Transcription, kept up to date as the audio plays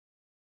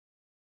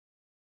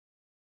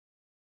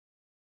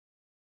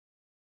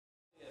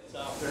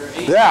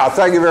Yeah,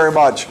 thank you very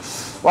much.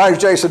 My name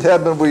is Jason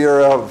Hedman. We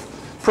are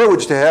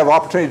privileged to have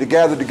opportunity to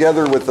gather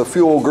together with the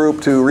F.U.E.L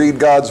group to read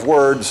God's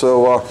Word.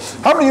 So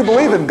how many of you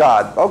believe in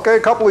God? Okay, a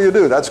couple of you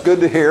do. That's good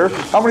to hear.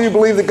 How many of you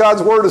believe that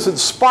God's Word is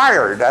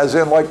inspired, as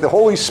in like the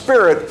Holy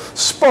Spirit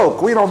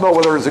spoke? We don't know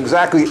whether it's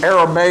exactly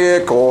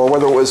Aramaic or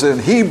whether it was in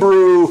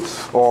Hebrew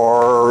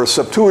or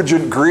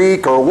Septuagint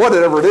Greek or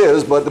whatever it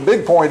is, but the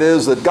big point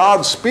is that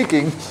God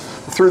speaking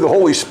through the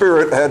Holy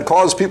Spirit had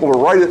caused people to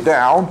write it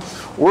down.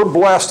 We're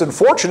blessed and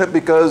fortunate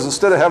because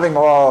instead of having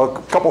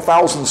a couple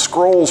thousand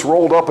scrolls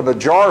rolled up in a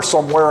jar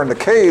somewhere in the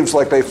caves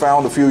like they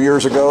found a few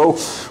years ago,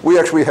 we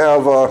actually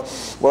have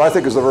what I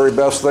think is the very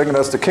best thing, and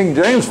that's the King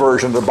James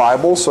Version of the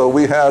Bible. So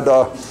we had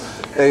a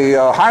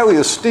highly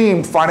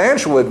esteemed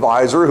financial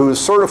advisor who is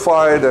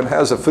certified and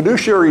has a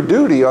fiduciary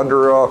duty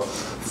under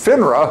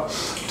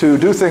FINRA to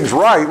do things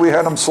right. We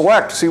had him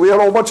select. See, we had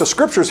a whole bunch of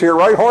scriptures here,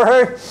 right,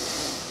 Jorge?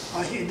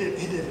 He did.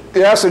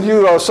 Yes, and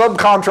you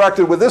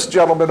subcontracted with this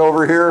gentleman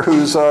over here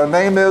whose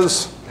name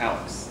is?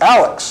 Alex.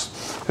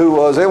 Alex, who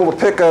was able to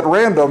pick at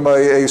random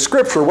a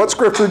scripture. What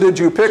scripture did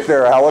you pick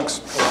there, Alex?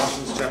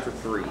 Colossians chapter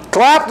 3.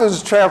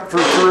 Colossians chapter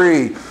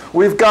 3.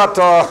 We've got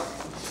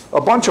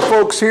a bunch of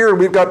folks here, and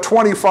we've got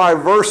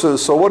 25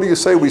 verses. So what do you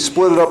say we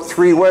split it up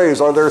three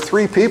ways? Are there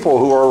three people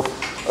who are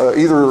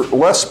either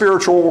less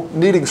spiritual,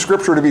 needing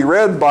scripture to be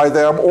read by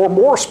them, or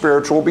more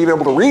spiritual, being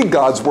able to read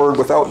God's Word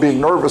without being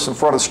nervous in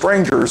front of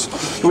strangers?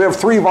 We have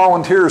three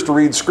volunteers to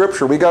read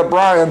scripture. We got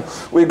Brian,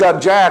 we've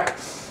got Jack,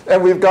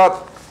 and we've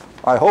got,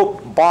 I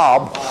hope,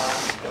 Bob,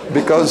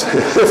 because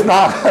if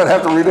not, I'd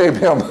have to rename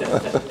him.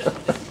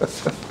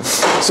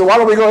 So why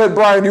don't we go ahead,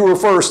 Brian, you were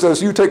first,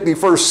 as you take the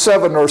first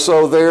 7 or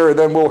so there, and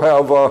then we'll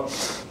have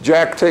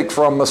Jack take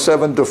from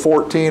 7 to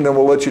 14, and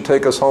we'll let you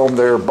take us home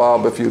there,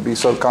 Bob, if you'd be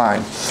so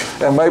kind.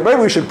 And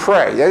maybe we should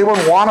pray. Anyone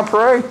want to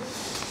pray?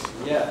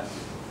 Yeah.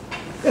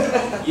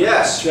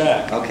 Yes.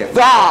 Jack. Okay.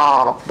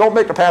 Don't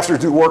make the pastors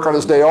do work on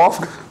his day off.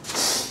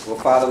 Well,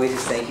 Father, we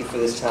just thank you for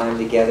this time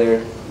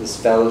together, this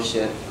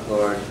fellowship,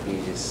 Lord.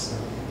 We just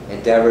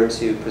endeavor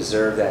to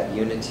preserve that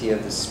unity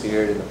of the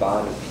Spirit and the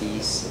bond of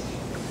peace.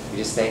 We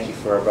just thank you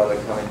for our brother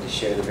coming to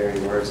share the very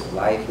words of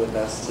life with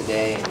us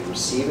today, and we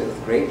receive it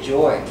with great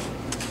joy.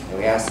 And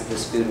we ask that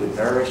this food would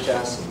nourish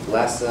us and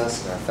bless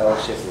us, and our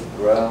fellowship would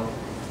grow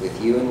with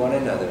you and one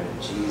another.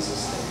 In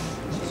Jesus'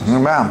 name.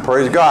 Amen.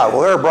 Praise God.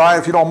 Well, there, Brian,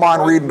 if you don't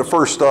mind reading the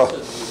first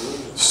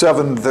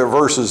 7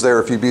 verses there,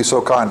 if you'd be so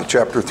kind, to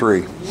chapter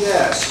 3.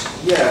 Yes.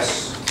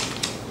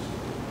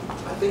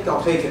 I think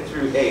I'll take it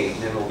through 8,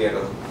 and then we'll get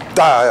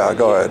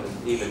Go ahead.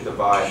 Even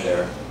divide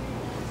there.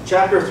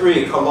 Chapter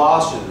 3,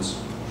 Colossians.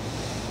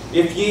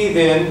 If ye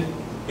then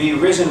be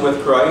risen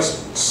with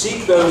Christ,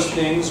 seek those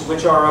things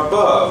which are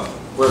above,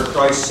 where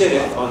Christ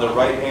sitteth on the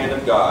right hand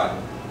of God.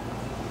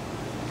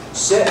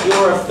 Set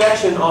your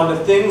affection on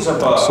the things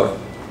above,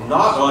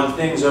 not on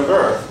things of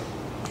earth.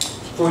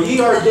 For ye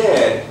are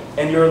dead,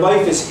 and your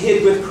life is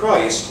hid with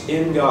Christ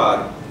in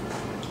God.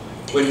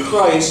 When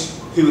Christ,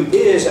 who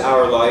is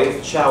our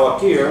life, shall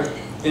appear,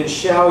 then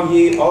shall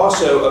ye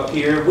also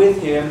appear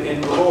with him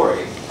in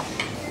glory.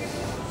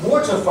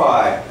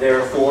 Mortify,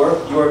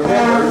 therefore, your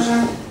members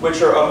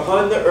which are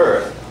upon the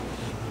earth,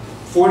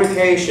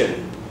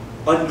 fornication,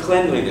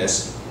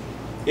 uncleanliness,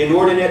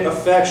 inordinate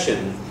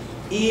affection,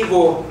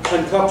 evil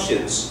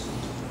concupiscence,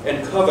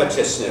 and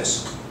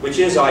covetousness, which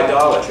is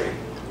idolatry.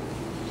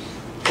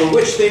 For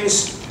which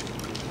things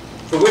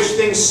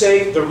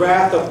sake the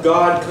wrath of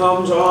God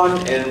comes on,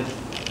 and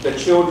the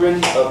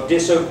children of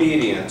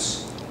disobedience,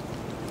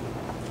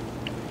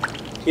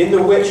 in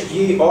the which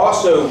ye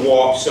also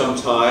walked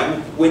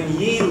sometime, when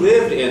ye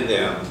lived in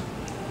them.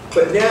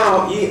 But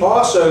now ye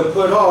also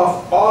put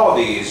off all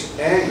these: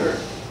 anger,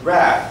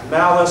 wrath,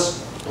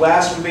 malice,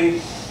 blasphemy,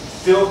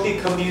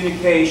 filthy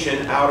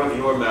communication out of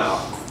your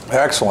mouth.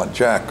 Excellent,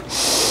 Jack.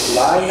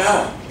 Lie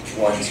not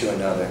one to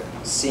another,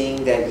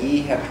 seeing that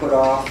ye have put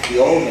off the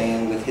old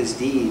man with his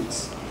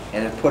deeds,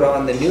 and have put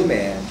on the new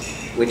man,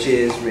 which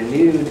is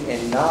renewed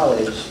in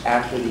knowledge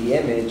after the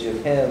image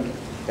of him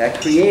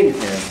that created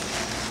him,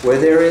 where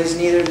there is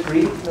neither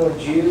Greek nor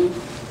Jew,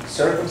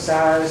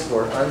 circumcised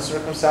or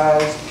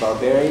uncircumcised,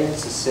 barbarian,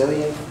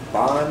 Sicilian,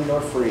 bond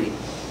nor free,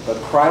 but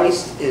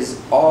Christ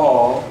is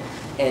all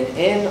and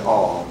in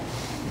all.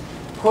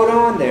 Put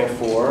on,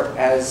 therefore,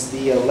 as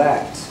the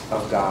elect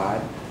of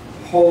God,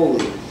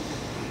 holy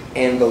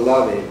and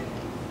beloved,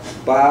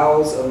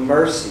 bowels of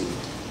mercy,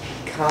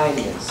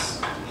 kindness,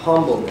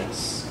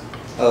 humbleness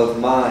of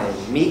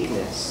mind,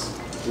 meekness,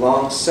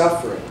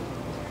 long-suffering,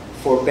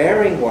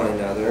 forbearing one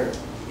another,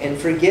 and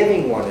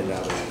forgiving one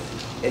another.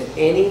 If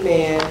any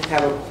man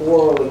have a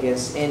quarrel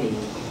against any,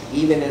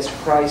 even as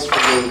Christ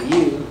forgave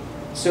you,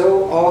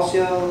 so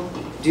also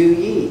do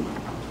ye.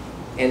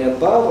 And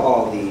above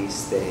all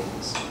these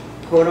things,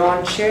 put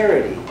on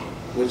charity,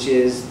 which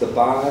is the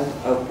bond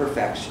of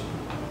perfection.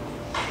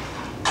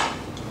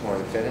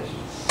 Want to finish?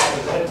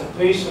 And let the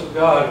peace of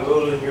God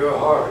rule in your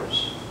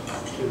hearts,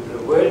 to the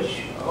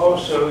which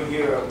also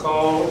ye are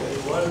called in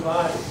one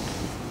body,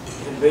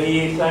 and be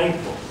ye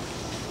thankful.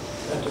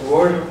 Let the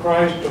word of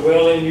Christ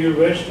dwell in you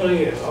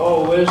richly in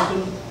all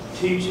wisdom,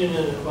 teaching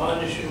and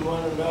admonishing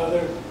one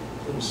another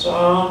in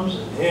psalms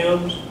and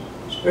hymns,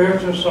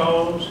 spiritual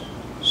songs,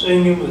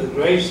 singing with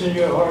grace in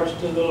your hearts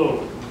to the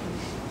Lord.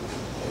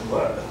 And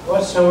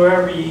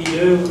whatsoever ye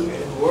do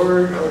in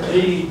word or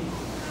deed,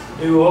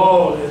 do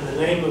all in the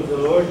name of the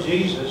Lord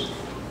Jesus,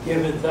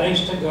 giving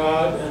thanks to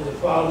God and the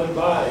Father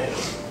by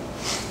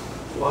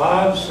him.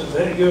 Wives,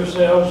 submit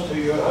yourselves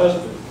to your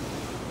husband,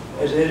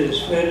 as it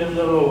is fit in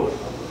the Lord.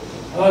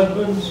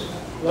 Husbands,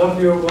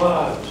 love your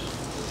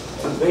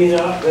wives, and be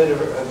not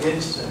bitter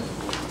against them.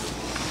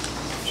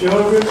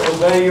 Children,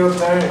 obey your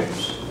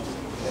parents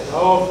in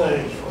all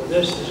things, for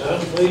this is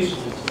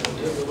unpleasing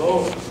unto the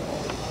Lord.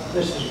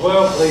 This is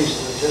well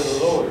pleasing unto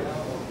the Lord.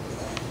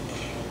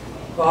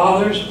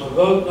 Fathers,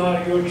 provoke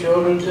not your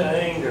children to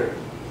anger,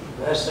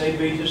 lest they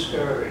be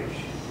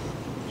discouraged.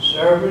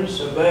 Servants,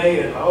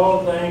 obey in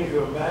all things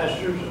your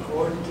masters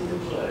according to the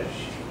flesh,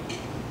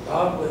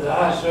 not with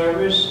eye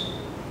service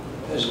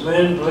as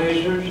men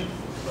pleasers,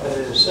 but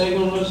in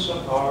singleness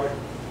of heart,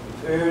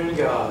 fearing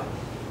God.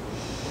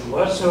 And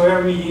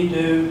whatsoever ye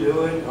do,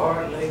 do it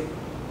heartily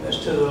as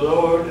to the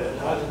Lord and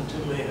not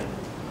unto men,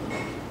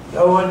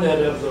 knowing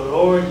that of the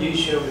Lord ye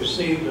shall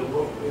receive the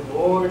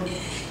reward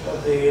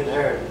of the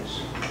inheritance.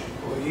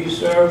 For ye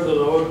serve the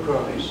Lord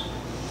Christ.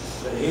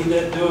 But he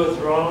that doeth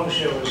wrong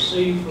shall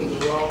receive for the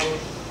wrong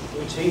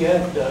which he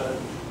hath done,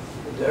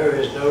 and there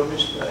is no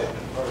respect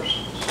of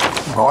persons.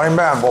 Oh,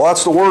 amen. Well,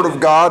 that's the Word of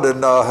God,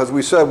 and as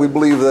we said, we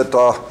believe that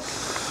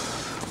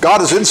God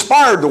has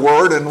inspired the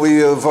Word, and we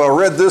have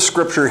read this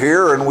scripture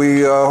here, and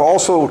we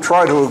also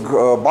try to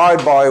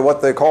abide by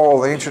what they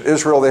call in ancient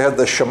Israel, they had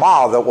the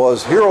Shema, that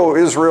was, Hear, O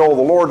Israel,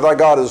 the Lord thy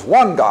God is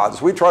one God.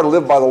 So we try to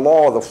live by the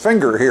law of the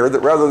finger here, that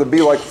rather than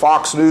be like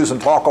Fox News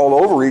and talk all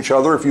over each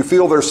other, if you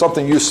feel there's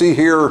something you see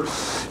here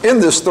in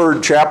this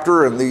third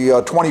chapter, and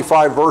the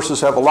 25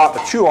 verses have a lot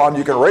to chew on,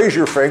 you can raise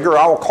your finger,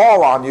 I will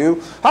call on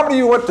you. How many of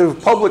you went to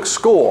public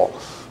school?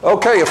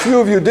 Okay, a few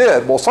of you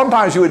did. Well,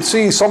 sometimes you would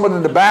see someone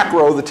in the back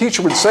row, the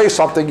teacher would say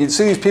something, you'd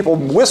see these people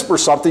whisper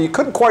something, you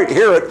couldn't quite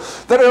hear it,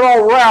 then it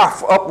all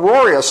laugh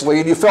uproariously,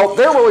 and you felt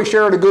they're really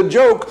sharing a good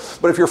joke,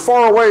 but if you're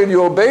far away and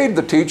you obeyed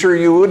the teacher,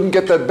 you wouldn't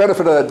get that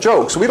benefit of that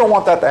joke. So we don't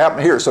want that to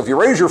happen here. So if you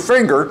raise your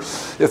finger,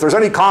 if there's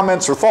any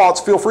comments or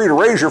thoughts, feel free to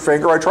raise your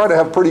finger. I try to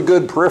have pretty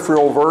good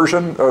peripheral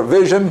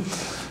vision,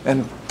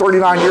 and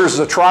 39 years as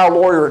a trial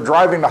lawyer and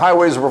driving the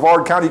highways of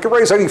Brevard County, you can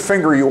raise any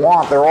finger you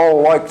want. They're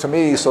all alike to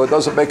me, so it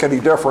doesn't make any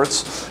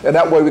difference. And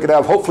that way we can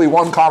have hopefully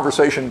one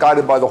conversation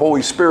guided by the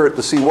Holy Spirit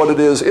to see what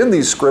it is in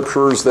these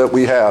scriptures that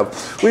we have.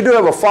 We do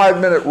have a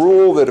 5-minute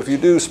rule that if you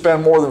do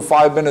spend more than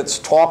 5 minutes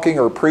talking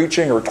or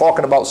preaching or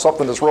talking about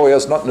something that really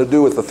has nothing to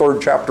do with the third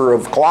chapter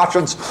of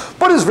Colossians,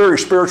 but is very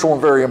spiritual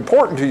and very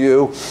important to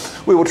you,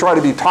 we will try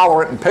to be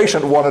tolerant and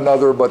patient with one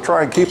another, but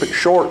try and keep it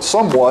short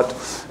somewhat,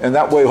 and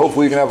that way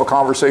hopefully you can have a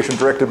conversation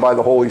directed by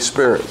the Holy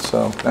Spirit.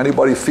 So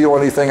anybody feel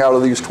anything out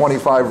of these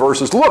 25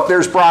 verses? Look,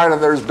 there's Brian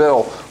and there's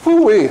Bill.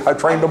 Whoo-wee, I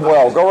trained them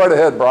well. Go right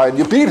ahead, Brian.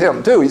 You beat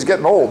him too. He's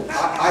getting old.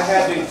 I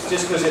had to,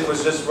 just because it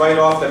was just right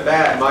off the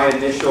bat, my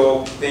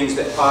initial things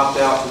that popped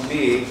out to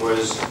me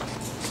was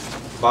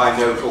by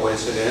no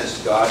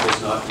coincidence. God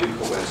does not do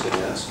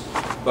coincidence.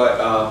 But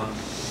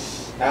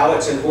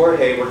Alex and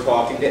Jorge were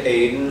talking to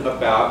Aiden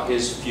about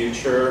his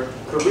future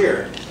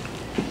career.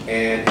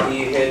 And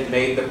he had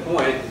made the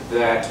point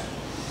that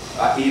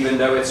even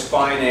though it's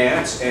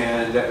finance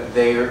and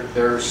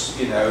there's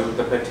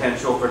the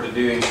potential for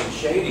doing some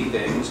shady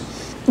things,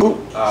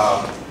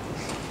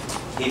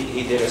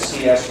 he did a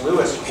C.S.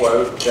 Lewis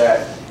quote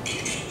that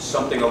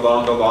something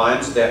along the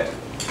lines that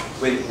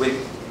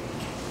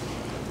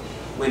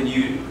when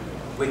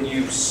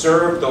you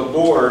serve the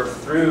Lord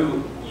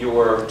through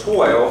your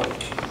toil,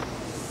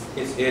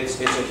 it's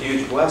a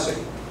huge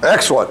blessing.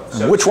 Excellent.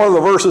 So, which one of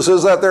the verses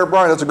is that there,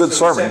 Brian? That's a good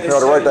sermon. You ought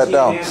to write that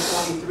down.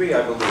 23,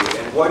 I believe.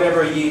 And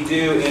whatever ye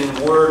do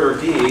in word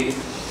or deed,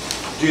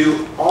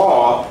 do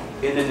all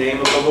in the name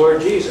of the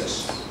Lord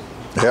Jesus.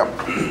 Yep.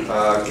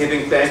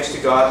 Giving thanks to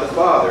God the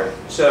Father.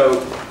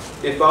 So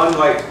if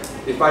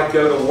I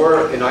go to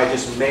work and I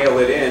just mail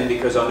it in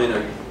because I'm in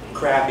a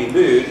crappy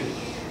mood,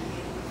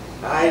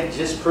 I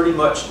just pretty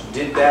much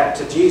did that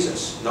to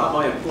Jesus, not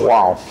my employer.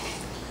 Wow.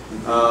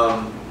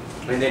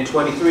 And then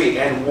 23,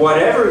 and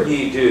whatever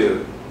ye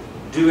do,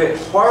 do it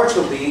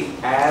heartily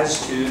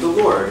as to the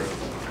Lord,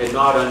 and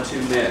not unto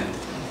men.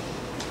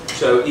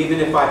 So even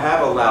if I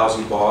have a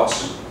lousy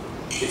boss,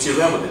 it's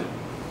irrelevant.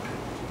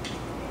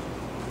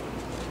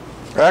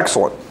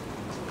 Excellent.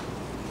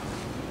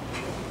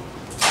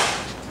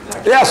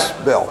 Yes,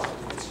 Bill.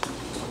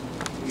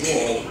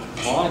 Well,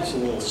 mine's a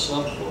little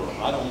simpler.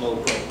 I don't know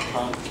what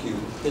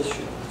concupiscence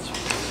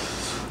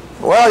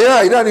is. Well,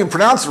 yeah, he doesn't even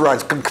pronounce it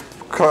right.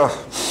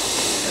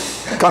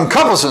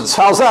 Concupiscence.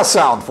 How's that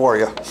sound for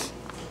you?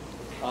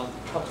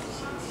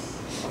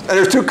 And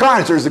there's two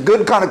kinds. There's the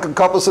good kind of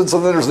concupiscence,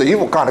 and then there's the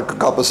evil kind of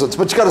concupiscence.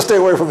 But you got to stay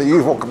away from the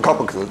evil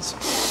concupiscence,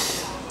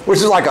 which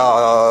is like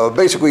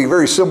basically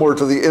very similar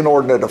to the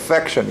inordinate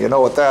affection. You know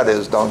what that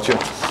is, don't you?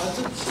 I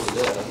didn't see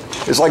that.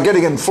 It's like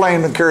getting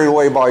inflamed and carried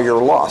away by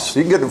your lust.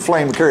 You can get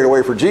inflamed and carried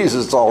away for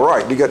Jesus, it's all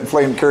right. You get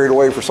inflamed and carried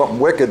away for something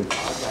wicked,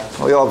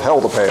 well, you'll have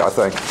hell to pay, I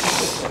think.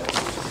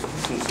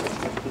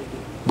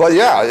 But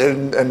yeah,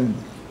 and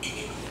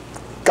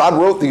God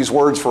wrote these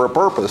words for a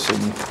purpose,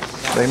 and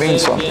they mean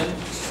something.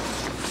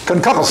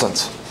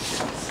 Concupiscence.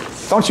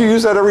 Don't you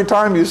use that every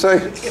time you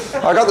say,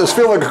 I got this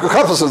feeling of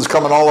concupiscence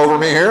coming all over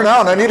me here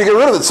now, and I need to get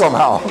rid of it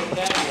somehow.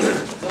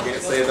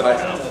 Can't say that I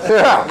have.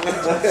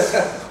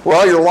 Yeah.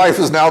 Well, your life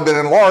has now been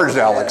enlarged,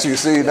 Alex. You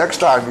see, next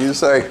time you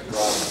say,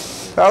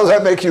 how does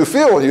that make you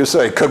feel? And you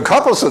say,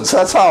 concupiscence,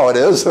 that's how it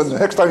is. And the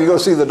next time you go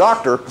see the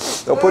doctor,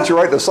 they'll put you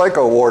right in the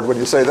psycho ward when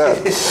you say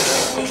that.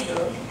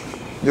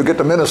 You'll get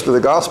to minister the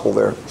gospel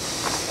there.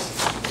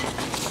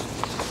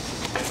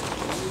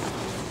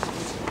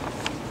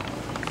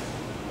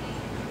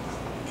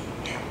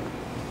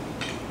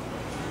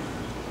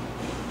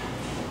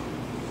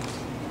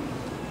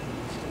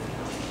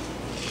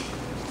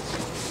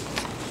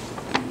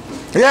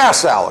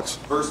 Yes, Alex.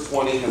 Verse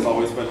 20 has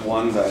always been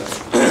one that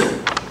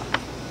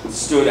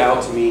stood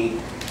out to me,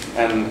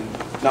 and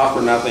not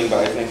for nothing,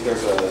 but I think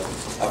there's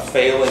a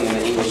failing in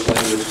the English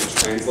language to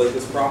translate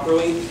this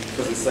properly,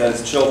 because it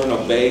says, children,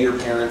 obey your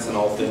parents in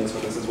all things, for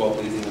this is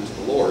well-pleasing unto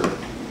the Lord.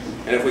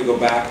 And if we go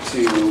back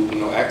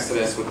to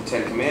Exodus with the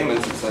Ten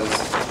Commandments, it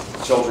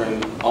says,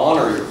 children,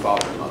 honor your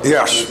father and mother.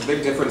 Yes. And there's a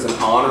big difference in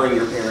honoring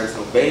your parents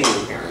and obeying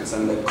your parents,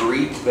 and the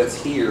Greek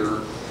that's here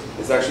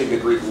is actually the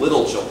Greek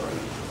little children.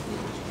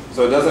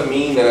 So it doesn't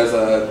mean that as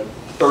a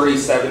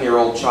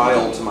 37-year-old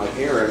child to my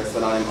parents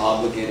that I'm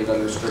obligated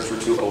under Scripture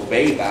to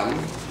obey them.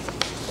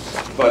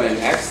 But in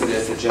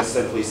Exodus, it just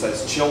simply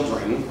says,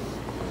 children,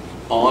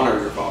 honor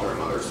your father and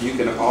mother. So you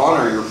can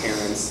honor your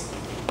parents,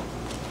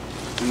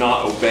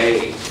 not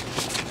obey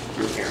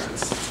your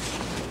parents.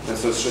 And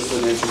so it's just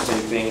an interesting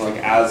thing, like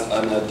as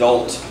an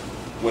adult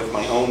with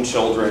my own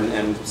children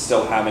and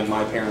still having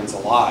my parents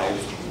alive,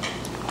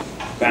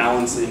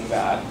 balancing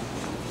that,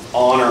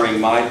 honoring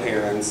my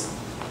parents,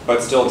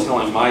 but still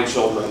telling my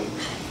children,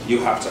 you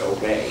have to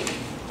obey.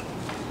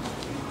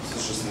 So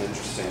it's just an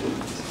interesting.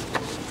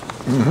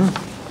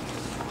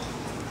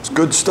 Mm-hmm. It's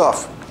good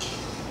stuff.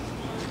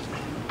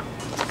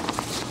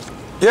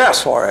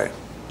 Yes, all right.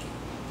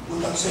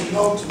 When I say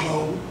no to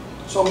no,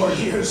 somewhere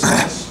here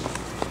says,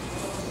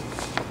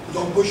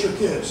 don't push your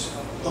kids,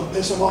 don't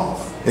piss them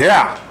off.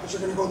 Yeah. Because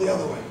they're going to go the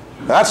other way.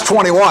 That's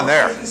 21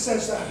 there. It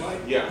says that, right?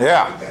 Yeah.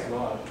 Yeah. Okay.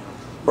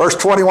 Verse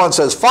 21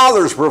 says,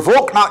 fathers,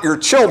 provoke not your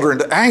children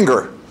to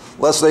anger,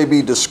 lest they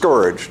be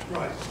discouraged.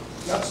 Right.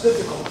 That's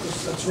difficult,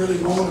 because that's really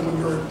the moment when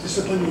you're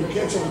disciplining your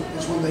kids,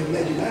 is when they've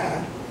made you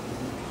mad.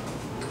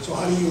 So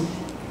how do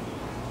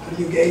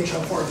you gauge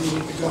how far do you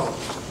need to go?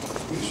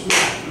 Do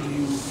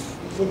you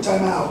put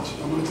time out?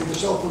 I'm going to take your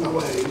cell phone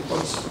away.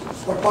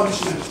 What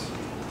punishment?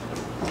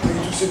 Are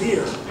you too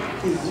severe?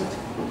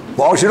 As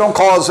long as you don't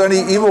cause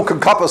any evil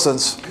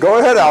concupiscence. Go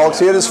ahead, Alex.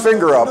 He had his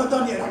finger I'm not up.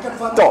 done yet. I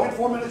got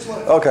 4 minutes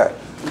left. Okay.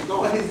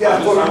 All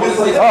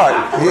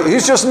right.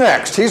 He's just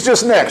next. He's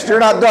just next. You're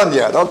not done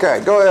yet.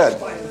 Okay. Go ahead.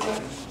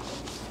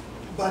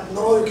 But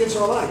not all your kids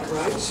are alike,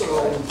 right?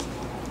 So,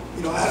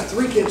 I have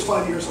 3 kids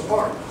 5 years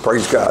apart.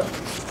 Praise God.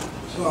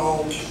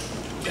 So,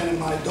 and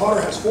my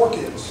daughter has 4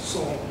 kids.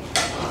 So,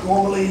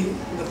 normally,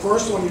 the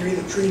first one you're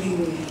either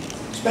treating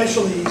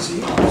especially easy,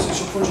 because it's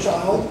your first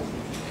child,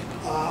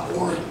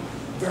 or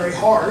very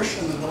harsh,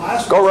 and then the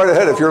last Go one, right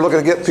ahead. If you're looking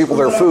to get people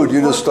their food,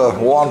 you just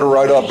wander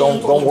right up.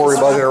 Don't worry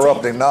about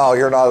interrupting. No,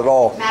 you're not at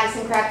all.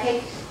 Madison crab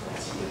cake?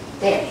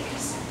 There it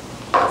goes.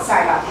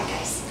 Sorry about that,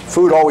 guys.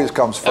 Food always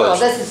comes Oh, well,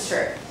 first. this is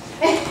true.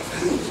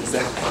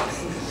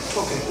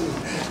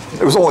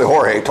 It was only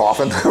Jorge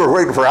talking. We're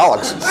waiting for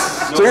Alex.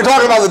 So you're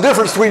talking about the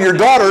difference between your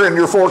daughter and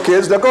your 4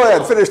 kids. Now go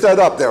ahead, finish that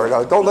up there.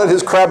 Now, don't let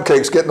his crab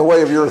cakes get in the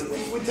way of your...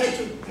 we tend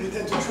to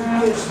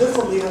treat kids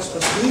differently as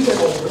we get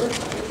older,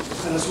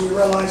 and as we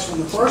realize from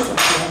the first one,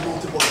 if you have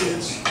multiple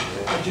kids,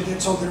 that you did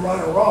something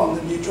right or wrong,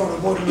 then you try to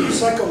avoid it in the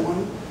second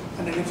one,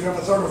 and then if you have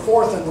a third or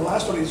fourth, and the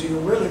last one is you're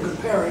a really good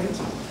parent,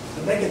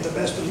 and they get the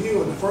best of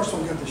you, and the first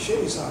one got the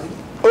shitty side.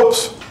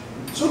 Oops.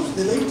 Oops,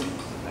 delete.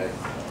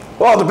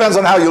 Well, it depends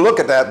on how you look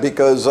at that,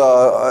 because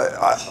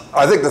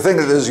I think the thing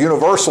that is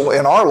universal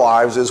in our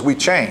lives is we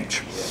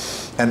change.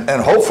 And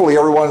hopefully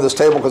everyone at this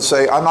table could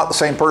say, I'm not the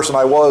same person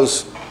I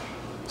was.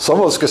 Some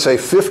of us could say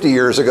 50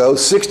 years ago,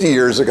 60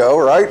 years ago,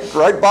 right?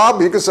 Right,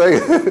 Bob? You could say,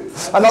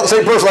 I'm not the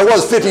same person I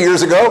was 50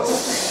 years ago.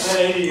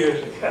 80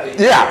 years ago.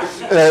 Yeah,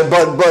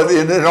 but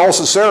in all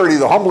sincerity,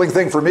 the humbling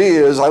thing for me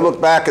is I look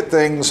back at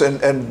things,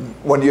 and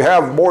when you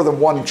have more than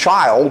one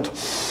child,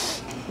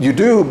 you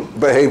do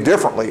behave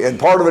differently. And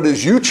part of it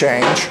is you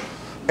change.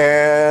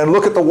 And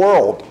look at the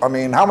world. I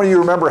mean, how many of you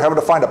remember having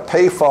to find a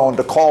payphone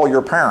to call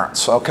your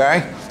parents,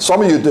 okay?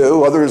 Some of you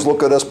do. Others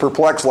look at us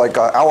perplexed, like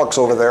Alex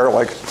over there,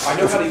 like... I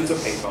know how to use a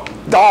payphone.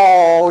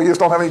 Oh, you just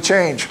don't have any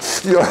change.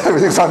 You know,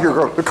 everything's on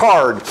your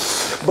card.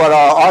 But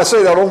I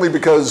say that only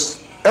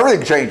because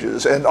everything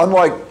changes. And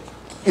unlike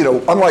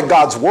unlike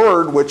God's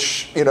Word,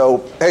 which,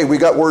 hey, we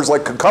got words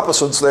like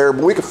concupiscence there,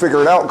 but we can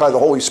figure it out by the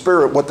Holy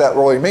Spirit what that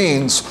really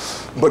means.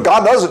 But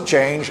God doesn't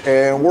change,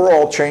 and we're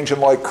all changing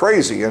like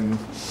crazy. And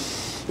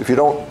if you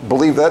don't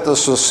believe that,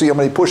 let's just see how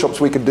many push-ups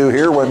we could do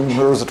here. When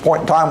there was a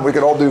point in time we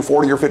could all do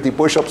 40 or 50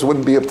 push-ups, it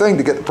wouldn't be a thing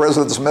to get the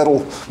President's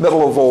Medal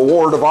of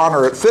Award of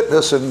Honor at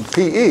fitness and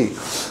PE.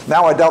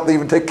 Now I doubt they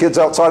even take kids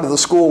outside of the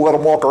school, let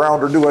them walk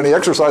around or do any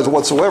exercise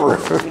whatsoever,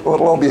 let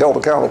alone be held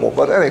accountable.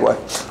 But anyway,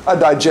 I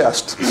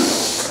digest.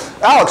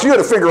 Alex, you had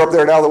a finger up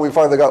there now that we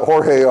finally got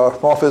Jorge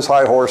off his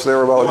high horse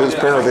there about his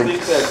parenting. I don't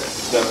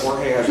think that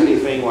Jorge has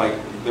anything like,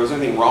 there's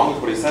anything wrong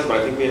with what he said, but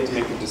I think we have to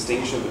make a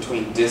distinction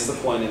between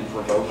discipline and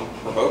provoking.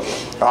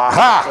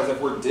 Aha! Because if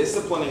we're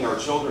disciplining our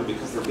children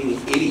because they're being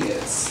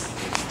idiots,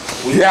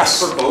 we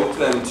yes. provoke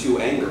them to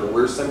anger.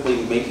 We're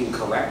simply making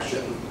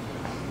correction.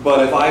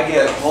 But if I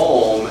get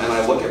home and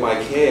I look at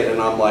my kid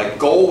and I'm like,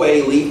 go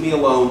away, leave me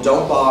alone,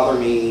 don't bother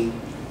me,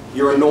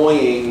 you're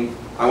annoying,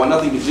 I want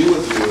nothing to do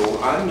with you,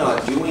 I'm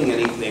not doing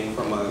anything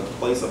from a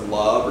place of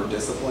love or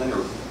discipline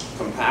or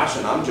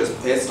compassion. I'm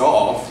just pissed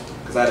off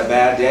because I had a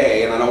bad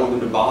day and I don't want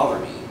them to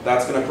bother me.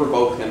 That's going to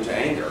provoke them to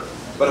anger.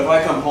 But if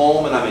I come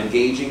home and I'm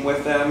engaging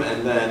with them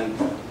and then,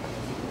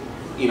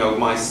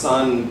 my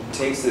son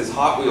takes his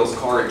Hot Wheels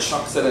car and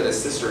chucks it at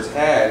his sister's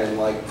head and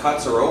like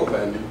cuts her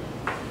open,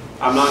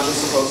 I'm not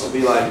just supposed to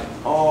be like,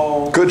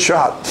 oh. Good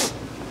shot.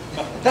 You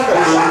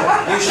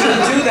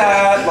shouldn't do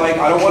that. Like,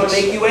 I don't want to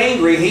make you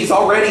angry. He's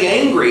already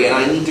angry and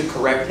I need to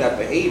correct that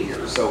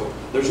behavior. So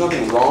there's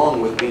nothing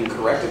wrong with being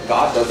corrected.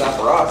 God does that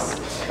for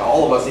us.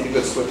 All of us need a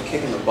good swift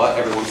kick in the butt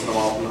every once in a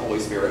while from the Holy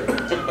Spirit.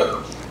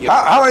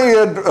 How many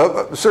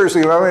had,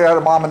 seriously, how many had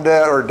a mom and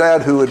dad or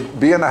dad who would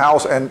be in the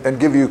house and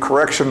give you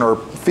correction or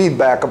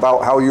feedback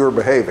about how you were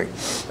behaving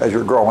as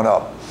you're growing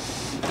up?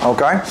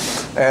 Okay?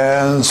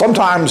 And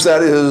sometimes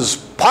that is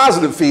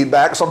positive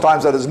feedback,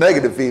 sometimes that is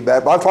negative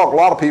feedback. But I've talked to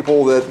a lot of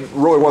people that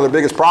really one of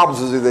their biggest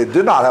problems is that they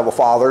did not have a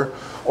father,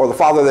 or the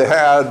father they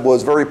had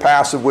was very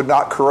passive, would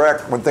not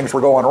correct when things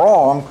were going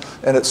wrong,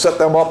 and it set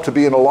them up to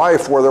be in a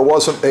life where there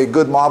wasn't a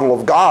good model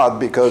of God.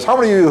 Because how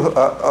many of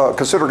you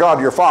consider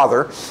God your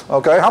father?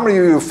 Okay, how many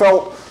of you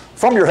felt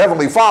from your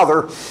Heavenly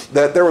Father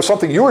that there was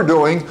something you were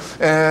doing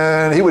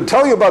and He would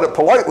tell you about it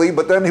politely,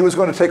 but then He was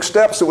going to take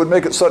steps that would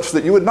make it such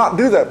that you would not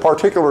do that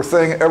particular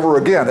thing ever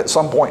again at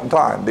some point in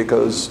time?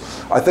 Because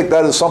I think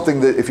that is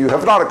something that if you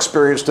have not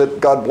experienced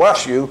it, God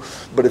bless you,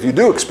 but if you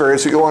do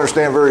experience it, you'll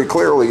understand very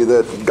clearly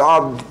that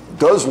God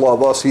does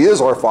love us. He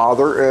is our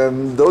Father,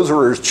 and those who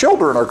are His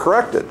children are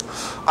corrected.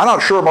 I'm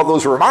not sure about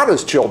those who are not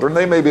His children.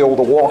 They may be able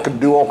to walk and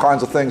do all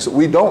kinds of things that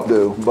we don't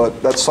do,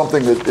 but that's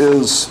something that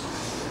is...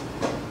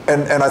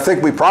 And I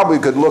think we probably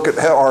could look at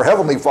our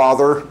Heavenly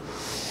Father.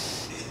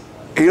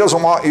 He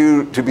doesn't want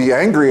you to be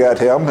angry at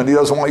Him, and He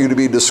doesn't want you to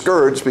be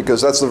discouraged, because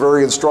that's the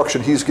very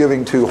instruction He's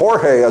giving to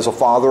Jorge as a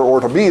father,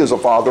 or to me as a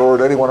father, or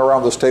to anyone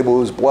around this table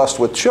who's blessed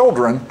with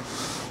children,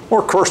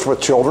 or cursed with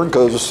children,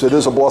 because it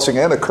is a blessing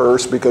and a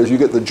curse, because you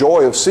get the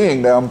joy of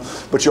seeing them,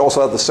 but you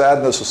also have the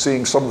sadness of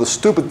seeing some of the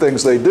stupid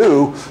things they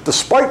do,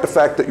 despite the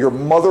fact that your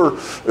mother,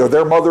 or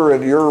their mother,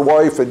 and your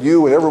wife, and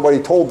you, and everybody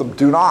told them,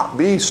 do not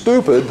be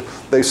stupid.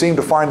 They seem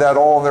to find that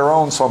all on their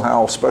own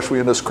somehow, especially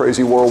in this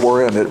crazy world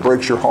we're in. It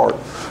breaks your heart.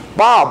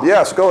 Bob,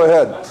 yes, go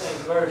ahead.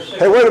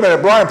 Hey, wait a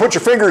minute, Brian, put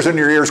your fingers in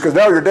your ears, because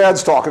now your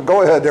dad's talking.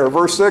 Go ahead there,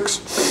 verse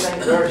 6. I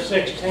think verse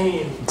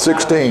 16.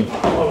 16.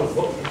 What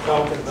we're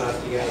talking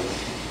about together.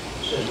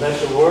 It says,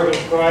 let the word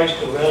of Christ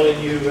dwell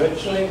in you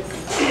richly,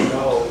 in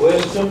all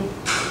wisdom,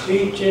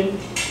 teaching,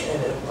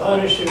 and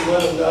admonishing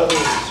one another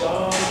in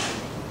psalms,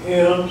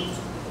 hymns,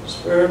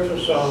 spiritual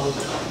songs,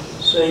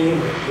 singing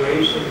with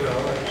grace and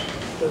joy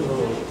to the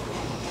Lord.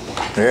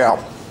 Yeah.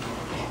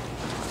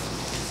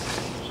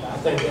 So I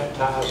think that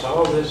ties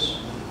all this,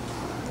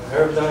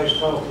 everybody's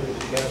talking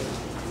together.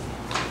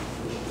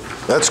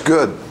 That's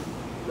good.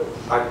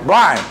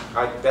 Brian.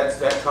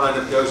 That kind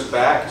of goes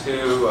back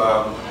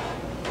to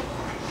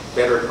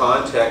better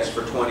context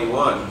for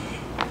 21.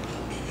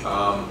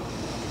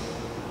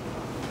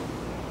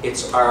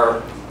 It's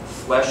our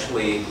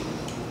fleshly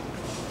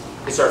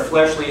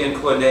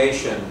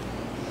inclination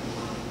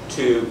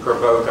to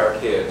provoke our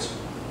kids,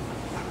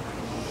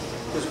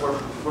 because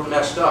we're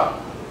messed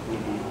up.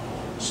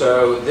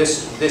 So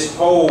this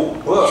whole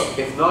book,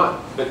 if not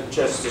but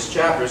just this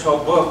chapter, this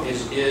whole book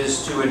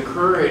is to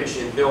encourage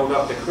and build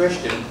up the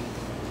Christian,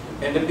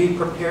 and to be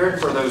prepared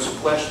for those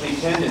fleshly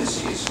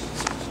tendencies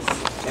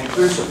and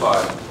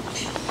crucify them.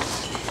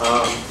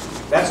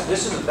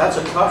 That's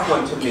a tough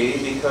one to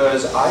me,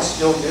 because I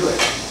still do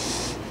it.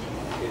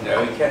 You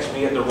know, you catch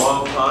me at the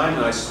wrong time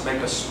and I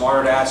make a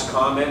smart-ass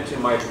comment to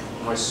my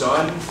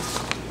son,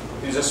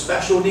 who's a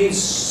special needs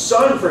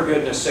son, for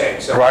goodness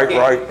sake. So right.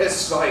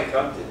 It's like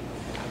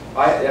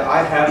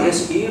I have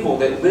this evil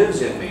that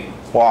lives in me.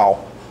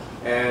 Wow.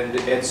 And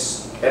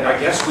I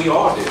guess we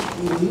all do.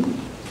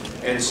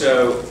 Mm-hmm. And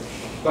so,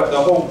 but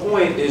the whole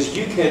point is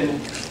you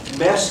can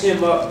mess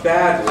him up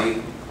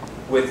badly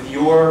with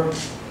your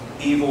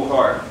evil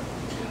heart.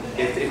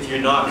 if you're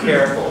not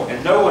careful.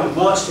 And no one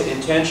wants to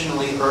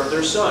intentionally hurt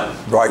their son.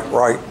 Right,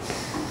 right.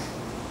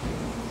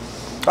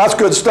 That's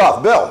good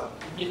stuff. Bill?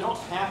 You don't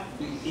have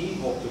to be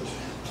evil to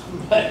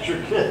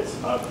measure kids.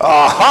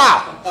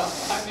 Aha!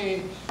 I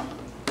mean,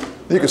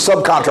 You can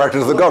subcontract it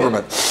to the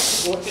government.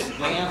 look at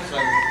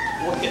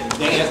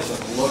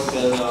dancing, look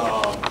at,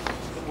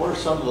 what are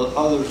some of the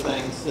other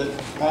things that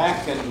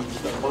back in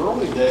the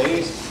early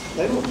days,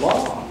 they were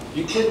law.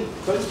 You couldn't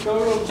go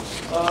to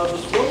the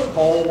swimming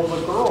hole with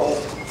a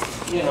girl,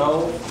 you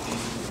know,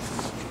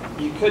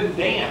 you couldn't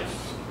dance.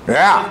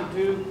 Yeah.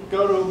 You couldn't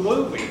go to a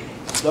movie.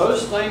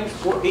 Those things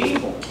were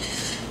evil.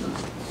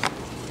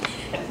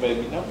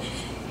 Maybe no.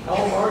 How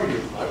old are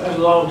you? That's a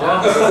long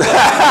time.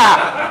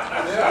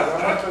 Yeah,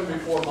 that must have been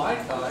before my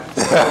time.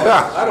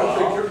 I don't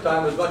think your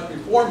time was much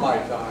before my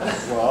time.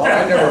 Well,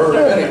 I never heard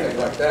of anything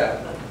like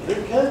that.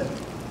 you're kidding.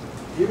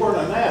 You weren't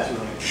a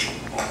Nazarene.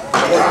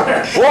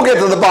 We'll get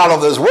to the bottom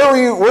of this.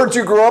 Where'd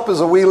you grow up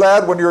as a wee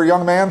lad when you were a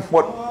young man?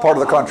 What part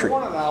of the country? I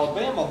was born in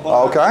Alabama,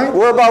 but Okay.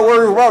 Where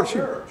about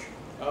you?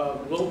 A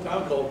little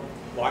town called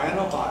Wyan,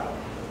 Ohio.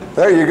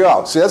 There you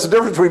go. See, that's the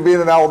difference between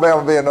being in Alabama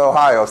and being in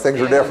Ohio. Things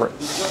are different.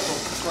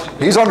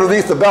 He's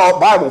underneath the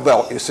Bible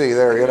belt, you see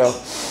there, you know.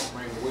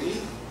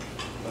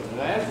 But in the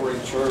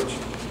Nazarene church,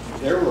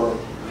 there were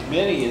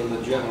many in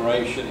the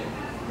generation,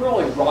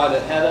 really right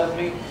ahead of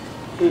me,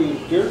 who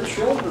their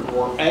children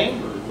were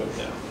angry with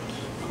them.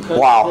 Because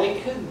Wow. they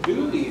couldn't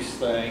do these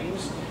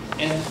things,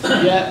 and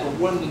yet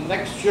when the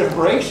next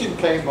generation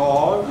came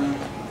on,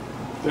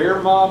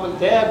 their mom and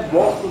dad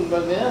welcomed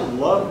them in,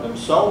 loved them,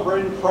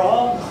 celebrated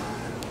prom,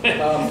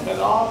 and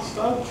all that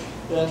stuff.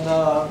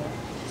 And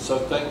so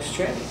things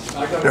changed.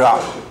 I got a Yeah.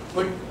 question.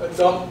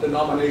 What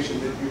denomination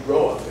did you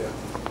grow up in?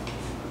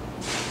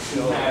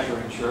 You know,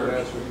 Nazarene church.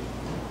 Nazarene.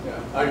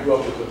 Yeah, I grew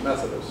up as a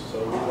Methodist, so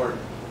we weren't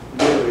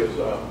nearly as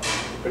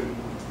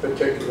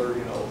particular,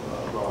 you know.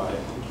 Right.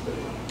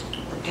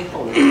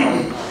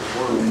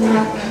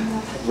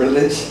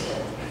 Religion.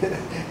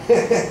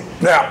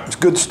 Yeah, it's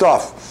good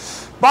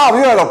stuff. Bob,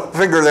 you had a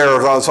finger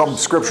there on some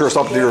scripture or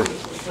something here.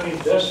 Between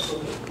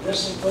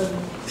discipline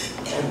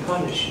and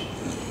punishment.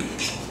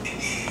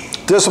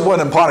 Discipline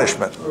and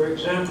punishment. For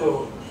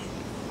example,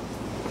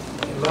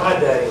 in my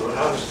day, when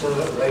I was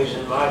coming up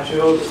raising my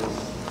children,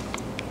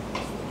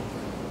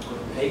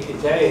 they could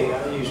tell you,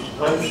 I used to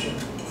punish them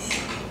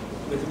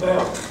with the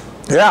belt.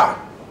 Yeah.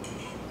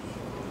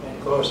 And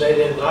of course, they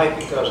didn't like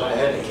it because I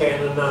had a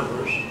can of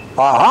numbers.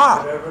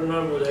 Aha. Whatever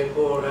number they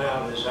pulled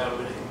out is how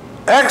many.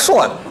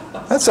 Excellent.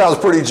 That sounds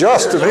pretty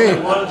just to There's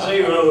me.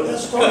 only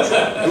 1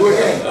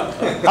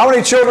 0. How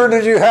many children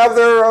did you have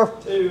there?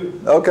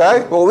 2.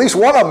 Okay. Well, at least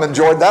one of them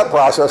enjoyed that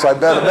process, I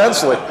bet,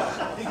 immensely.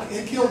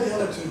 He killed the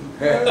other two.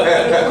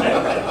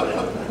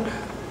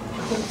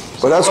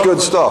 But that's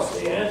good stuff.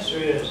 The answer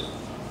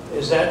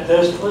is that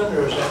discipline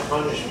or is that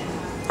punishment?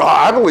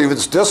 I believe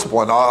it's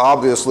discipline,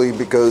 obviously,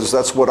 because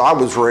that's what I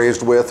was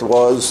raised with and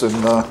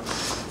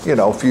you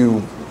know, if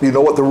you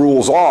know what the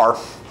rules are.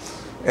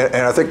 And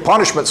I think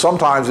punishment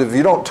sometimes, if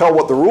you don't tell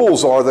what the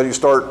rules are, then you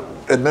start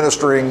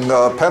administering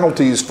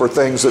penalties for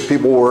things that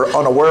people were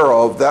unaware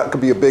of. That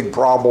could be a big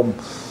problem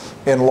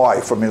in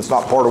life. I mean, it's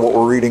not part of what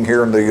we're reading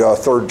here in the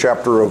 3rd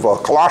chapter of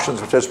Colossians,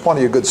 which has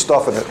plenty of good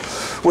stuff in it,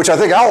 which I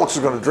think Alex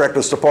is going to direct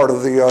us to part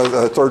of the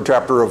 3rd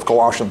chapter of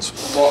Colossians.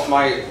 Well,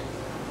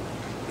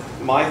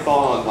 my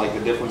thought on like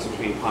the difference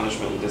between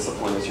punishment and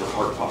discipline is your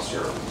heart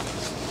posture.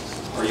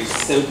 Are you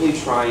simply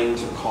trying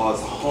to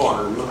cause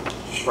harm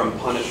from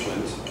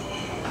punishment,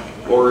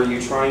 or are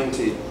you trying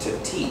to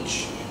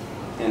teach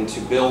and to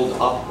build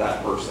up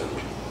that person?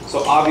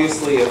 So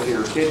obviously, if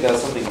your kid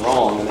does something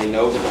wrong and they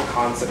know that the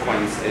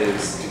consequence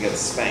is to get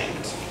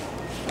spanked,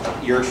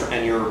 your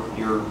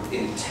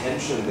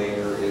intention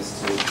there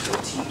is to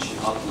teach and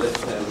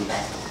uplift them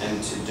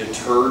and to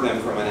deter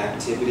them from an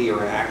activity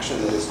or an action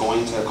that is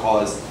going to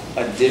cause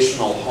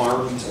additional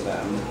harm to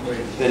them,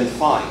 then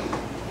fine.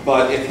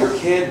 But if your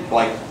kid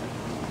like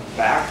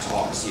back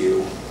talks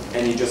you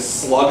and you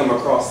just slug him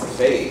across the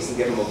face and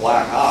give him a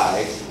black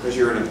eye because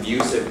you're an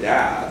abusive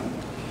dad,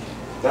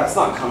 that's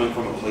not coming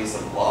from a place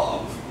of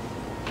love.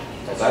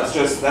 That's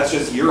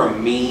just you're a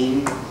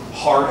mean,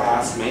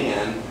 hard-ass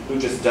man who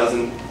just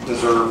doesn't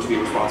deserve to be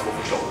responsible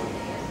for children.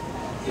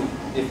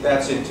 If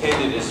that's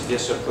intended as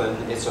discipline,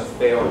 it's a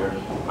failure.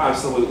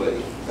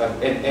 Absolutely.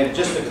 And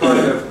just to kind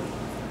of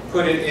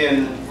put it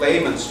in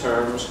layman's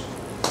terms,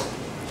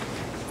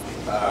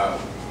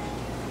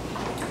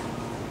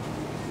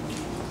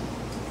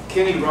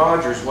 Kenny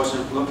Rogers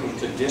wasn't looking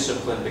to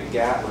discipline the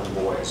Gatlin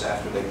boys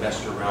after they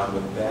messed around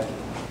with Becky.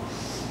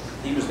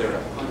 He was there to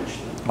punish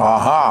them.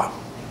 Aha.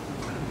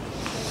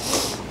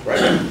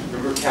 Right.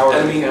 Remember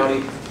Cowardly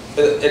County?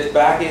 It's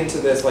back into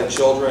this like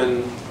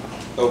children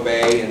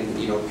obey and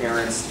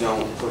parents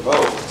don't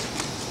provoke.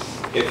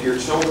 If your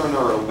children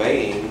are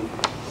obeying,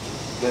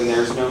 then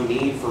there's no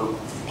need for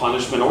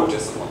punishment or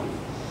discipline.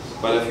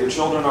 But if your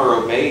children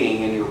are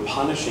obeying and you're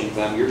punishing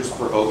them, you're just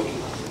provoking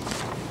them.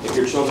 If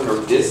your children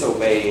are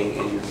disobeying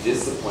and you're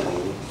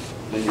disciplining,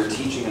 then you're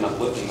teaching and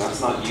uplifting.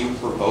 That's not you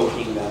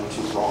provoking them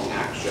to wrong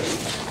action.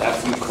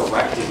 That's you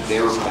correcting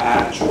their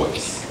bad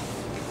choice.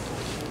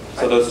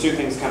 So those two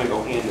things kind of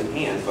go hand in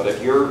hand. But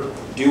if you're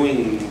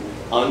doing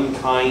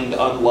unkind,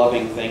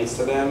 unloving things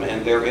to them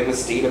and they're in a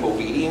state of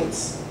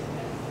obedience,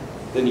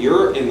 then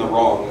you're in the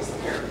wrong as the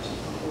parent.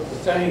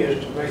 The thing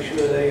is to make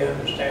sure they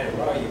understand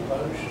why you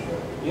punish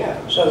them.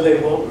 Yeah. So they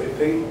won't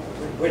repeat,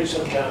 which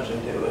sometimes they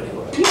do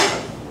anyway.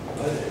 Yeah.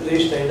 But at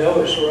least they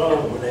know it's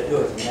wrong when they do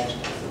it the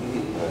next time.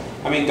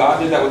 I mean, God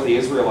did that with the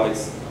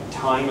Israelites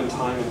time and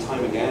time and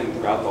time again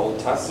throughout the Old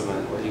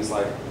Testament, where he's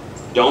like,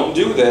 don't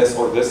do this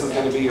or this is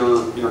going to be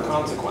your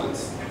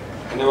consequence.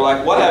 And they were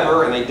like,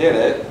 whatever, and they did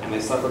it, and they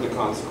suffered the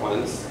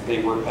consequence.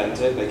 They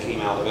repented, they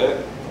came out of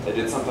it. They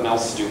did something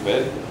else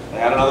stupid. They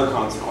had another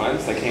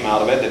consequence. They came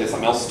out of it. They did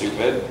something else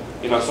stupid.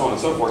 So on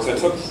and so forth. So it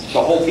took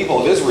the whole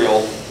people of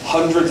Israel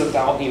hundreds of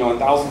thousands, and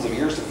thousands of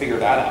years to figure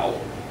that out.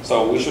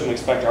 So we shouldn't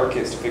expect our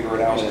kids to figure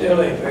it out in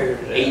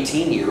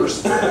 18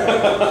 years.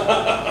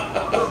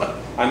 I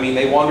mean,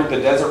 they wandered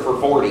the desert for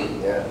 40.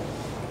 Yeah.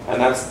 And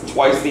that's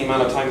twice the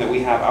amount of time that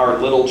we have our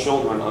little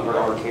children under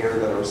our care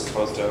that are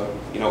supposed to,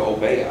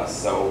 obey us.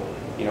 So,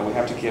 we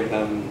have to give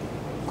them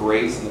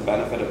grace and the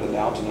benefit of the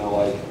doubt to know,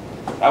 like,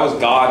 that was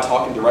God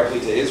talking directly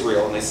to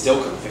Israel, and they still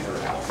couldn't figure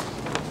it out.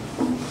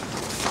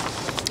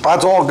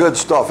 That's all good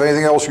stuff.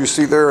 Anything else you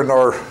see there in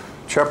our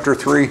chapter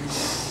 3?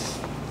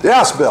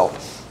 Yes, Bill.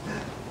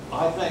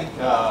 I think...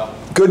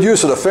 Good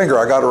use of the finger,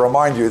 I got to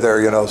remind you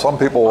there, some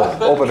people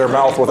open their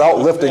mouth without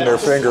lifting their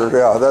finger.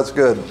 Yeah, that's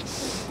good.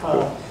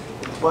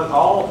 But a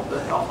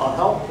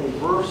helpful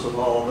verse of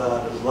all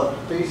that is let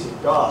the peace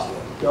of God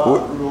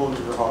rule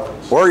in your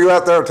hearts. Where are you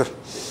at there?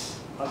 That's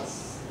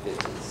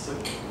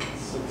 16.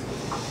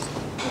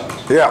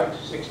 Yeah.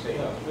 16.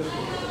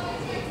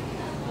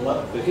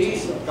 Let the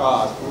peace of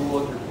God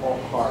rule in your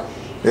hearts.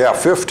 Yeah,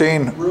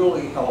 15.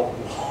 Really helpful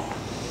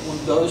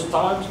when those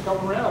times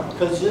come around,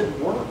 because it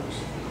works.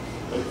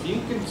 If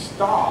you can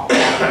stop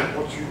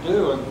what you're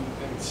doing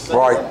and say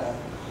that,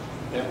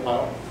 it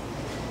will.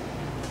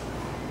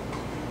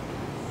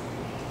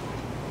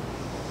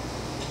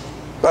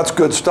 That's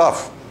good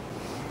stuff.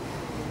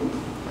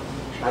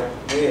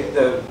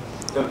 The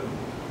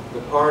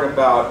part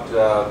about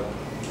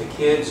the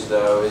kids,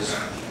 though, is,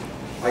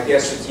 I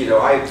guess it's,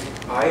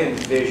 I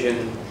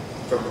envision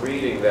from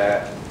reading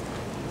that,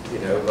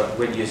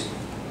 when you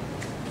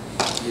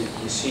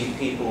see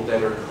people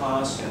that are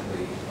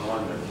constantly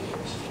on their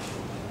kids,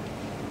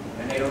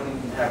 and they don't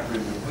even have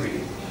room to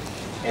breathe,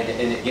 and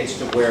it gets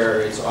to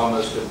where it's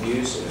almost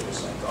abusive.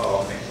 It's like,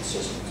 oh man, it's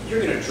just, you're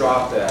going to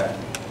drop that.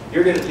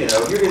 You're gonna, you're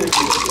gonna do it, and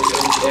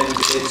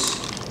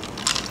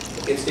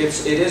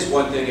it is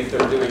one thing if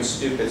they're doing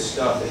stupid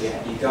stuff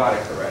that you gotta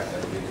correct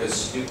them, because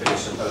stupid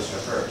is supposed to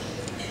hurt.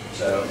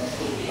 So,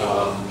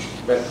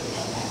 but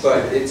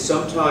it's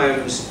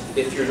sometimes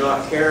if you're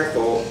not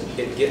careful,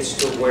 it gets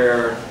to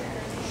where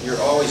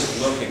you're always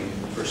looking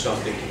for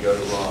something to go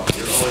wrong.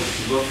 You're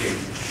always looking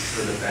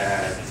for the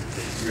bad.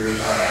 And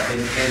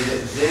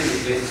then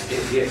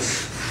it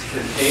gets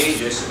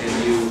contagious,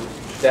 and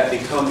that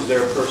becomes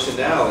their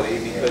personality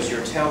because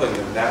you're telling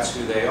them that's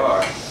who they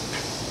are.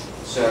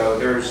 So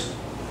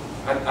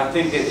I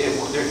think it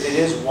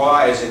is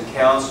wise in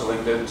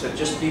counseling to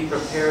just be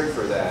prepared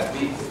for that.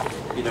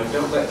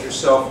 Don't let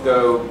yourself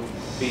go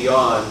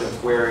beyond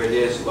where it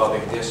is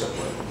loving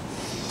discipline.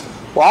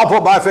 Well, I'll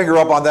put my finger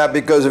up on that,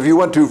 because if you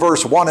went to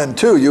verse 1 and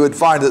 2, you would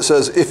find it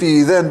says, if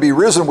ye then be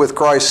risen with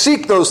Christ,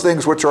 seek those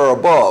things which are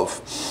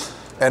above.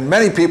 And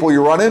many people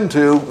you run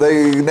into,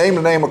 they name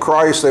the name of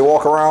Christ, they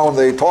walk around,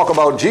 they talk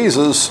about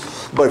Jesus,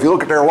 but if you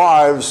look at their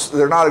lives,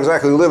 they're not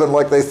exactly living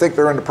like they think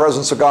they're in the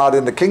presence of God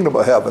in the kingdom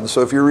of heaven.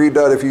 So if you read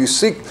that, if you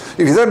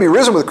then be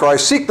risen with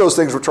Christ, seek those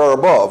things which are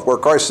above, where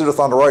Christ sitteth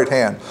on the right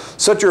hand.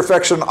 Set your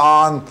affection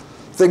on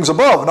things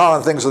above, not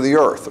on things of the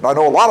earth. And I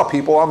know a lot of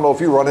people, I don't know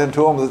if you run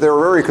into them, that they're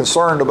very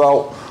concerned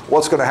about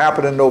what's going to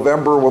happen in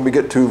November when we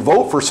get to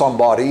vote for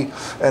somebody,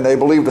 and they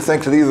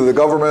think that either the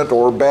government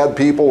or bad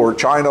people or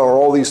China or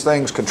all these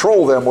things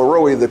control them, where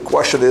really the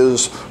question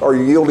is, are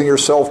you yielding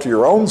yourself to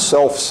your own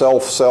self,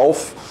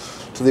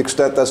 to the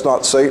extent that's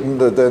not Satan,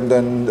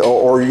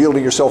 or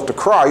yielding yourself to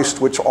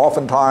Christ, which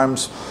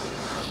oftentimes,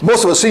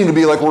 most of us seem to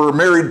be like we're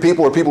married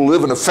people or people who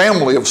live in a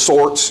family of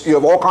sorts. You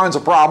have all kinds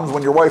of problems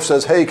when your wife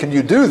says, hey, can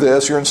you do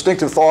this? Your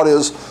instinctive thought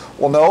is,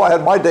 well, no, I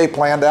had my day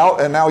planned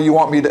out, and now you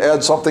want me to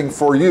add something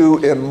for you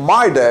in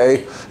my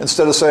day,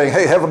 instead of saying,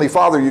 hey, Heavenly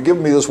Father, you've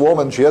given me this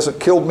woman. She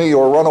hasn't killed me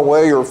or run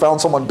away or found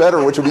someone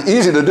better, which would be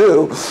easy to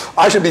do.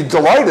 I should be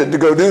delighted to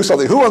go do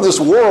something. Who in this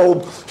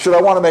world should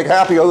I want to make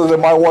happy other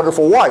than my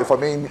wonderful wife? I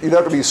mean, you'd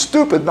have to be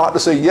stupid not to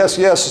say, yes,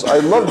 yes,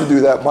 I'd love to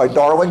do that, my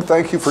darling.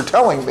 Thank you for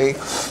telling me.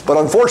 But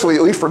unfortunately,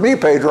 at least for me,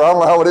 Pedro, I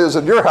don't know how it is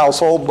in your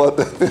household, but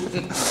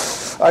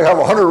I have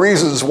 100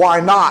 reasons why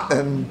not.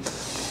 And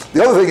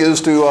the other thing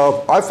is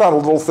I found a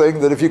little thing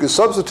that if you could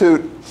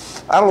substitute,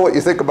 I don't know what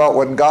you think about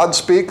when God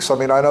speaks. I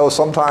mean, I know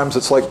sometimes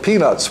it's like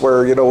Peanuts,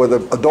 where, you know, with the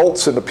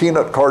adults in the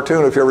Peanut cartoon,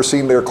 if you've ever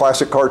seen their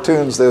classic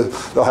cartoons, they'll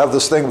have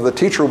this thing where the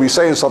teacher will be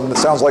saying something that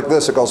sounds like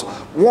this. It goes,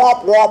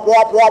 wop, wop,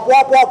 wop, wop,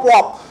 wop, wop,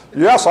 wop.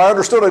 Yes, I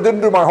understood I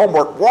didn't do my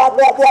homework. Wop,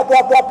 wop, wop,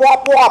 wop, wop,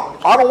 wop,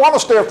 wop. I don't want to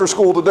stay after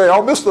school today.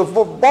 I'll miss the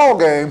ball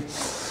game.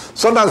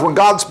 Sometimes when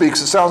God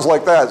speaks, it sounds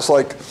like that. It's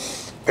like,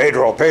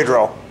 Pedro,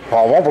 Pedro.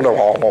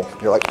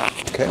 You're like,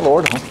 okay,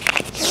 Lord.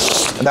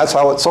 And that's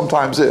how it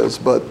sometimes is.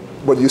 But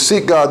when you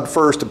seek God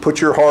first and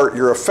put your heart,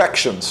 your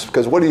affections,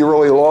 because what do you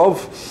really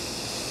love?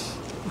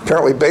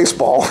 Apparently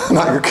baseball,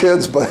 not your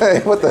kids, but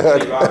hey, what the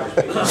heck?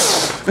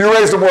 You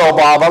raised them well,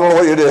 Bob. I don't know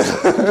what you did.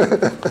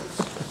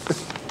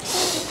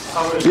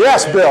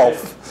 Yes, Bill.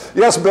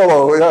 Yes, Bill.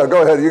 Oh, yeah,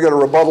 go ahead. You get a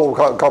rebuttal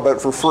comment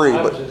for free.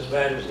 I But was as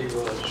bad as he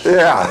was.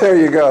 yeah, there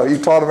you go. You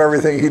taught him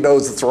everything he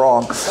knows that's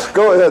wrong.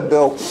 Go ahead,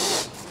 Bill. And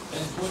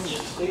when you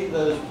see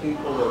those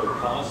people that are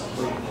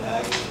constantly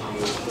nagging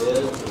their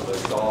kids or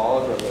their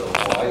dog or their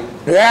wife,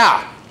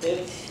 Yeah.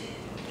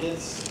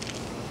 it's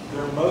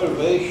their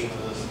motivation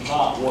is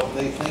not what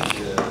they think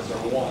it is or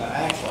want to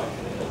act like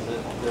it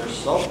is. They're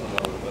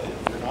self-motivated.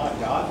 They're not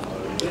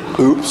God-motivated.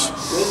 Oops. They're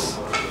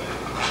not good-motivated.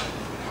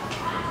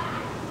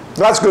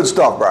 That's good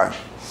stuff, Brian.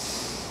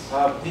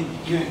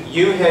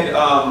 You had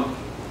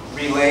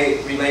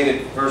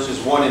related verses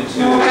 1 and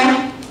 2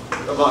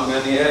 among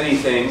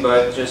anything,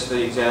 but just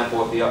the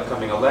example of the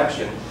upcoming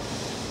election.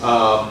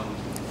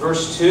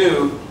 Verse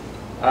 2,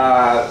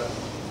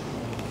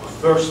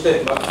 first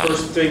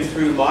thing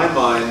through my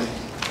mind,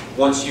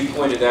 once you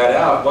pointed that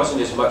out,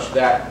 wasn't as much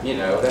that,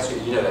 that's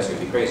going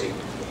to be crazy.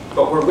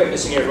 But we're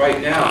witnessing it right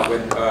now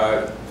with,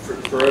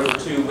 for over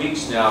 2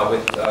 weeks now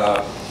with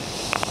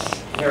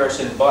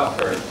Harrison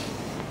Butker,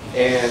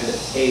 and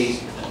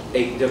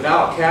a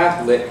devout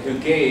Catholic who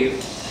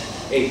gave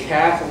a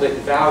Catholic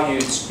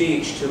valued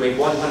speech to a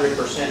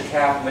 100%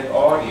 Catholic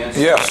audience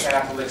in a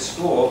Catholic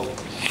school.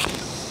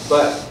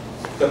 But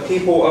the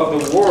people of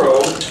the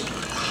world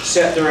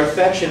set their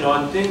affection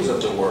on things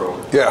of the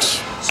world.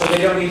 Yes. So they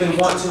don't even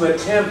want to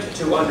attempt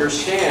to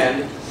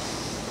understand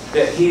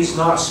that he's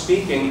not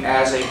speaking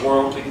as a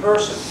worldly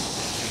person.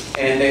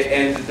 And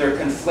they're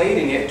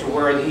conflating it to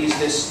where he's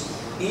this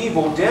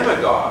evil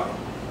demagogue.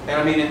 And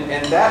I mean,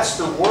 and that's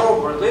the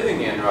world we're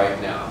living in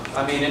right now.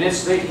 I mean, and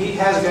he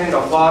has gained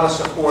a lot of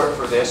support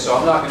for this, so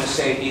I'm not going to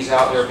say he's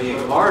out there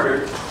being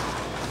martyred,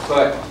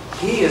 but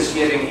he is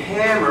getting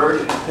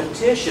hammered and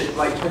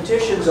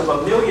petitions of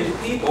 1 million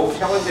people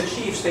telling the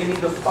chiefs they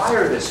need to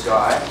fire this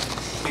guy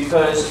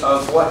because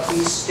of what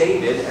he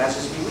stated as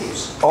his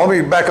beliefs. Let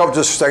me back up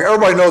just a second.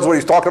 Everybody knows what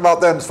he's talking about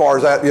then, as far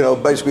as that,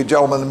 basically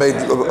gentlemen made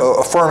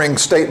affirming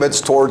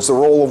statements towards the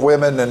role of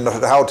women and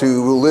how to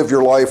live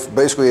your life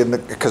basically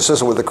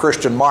consistent with the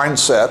Christian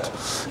mindset.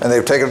 And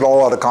they've taken it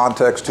all out of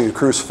context to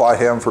crucify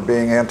him for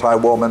being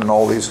anti-woman and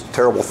all these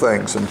terrible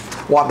things and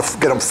wanting to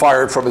get him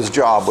fired from his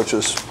job, which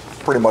is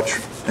pretty much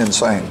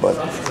insane. But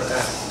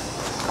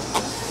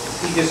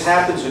he just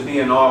happens to be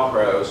an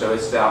all-pro, so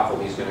it's doubtful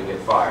he's going to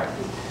get fired.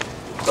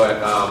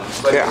 But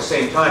at the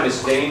same time,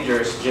 it's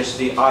dangerous, just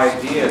the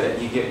idea that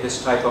you get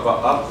this type of an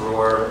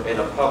uproar in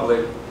a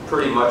public,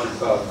 pretty much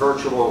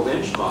virtual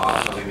lynch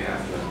mob coming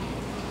after him.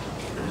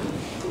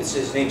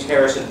 His name's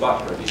Harrison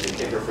Butker. He's a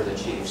kicker for the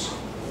Chiefs.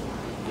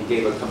 He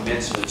gave a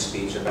commencement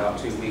speech about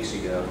 2 weeks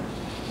ago.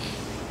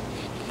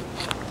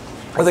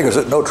 I think it was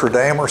at Notre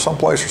Dame or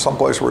someplace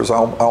where his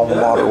alma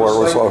mater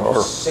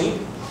was. St.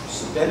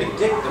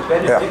 Benedict, the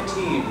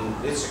Benedictine,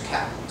 it's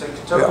a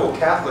total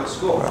Catholic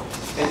school. Yeah.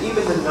 And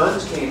even the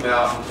nuns came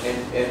out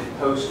and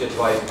posted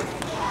like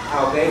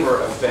how they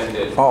were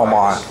offended by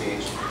the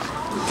speech.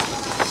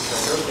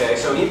 Okay,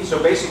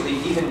 so basically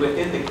even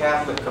within the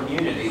Catholic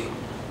community,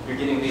 you're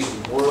getting these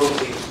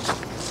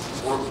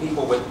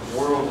people with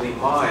worldly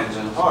minds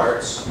and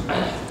hearts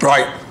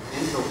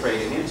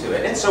infiltrating into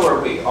it. And so are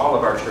we. All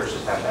of our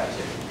churches have that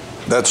too.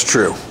 That's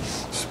true.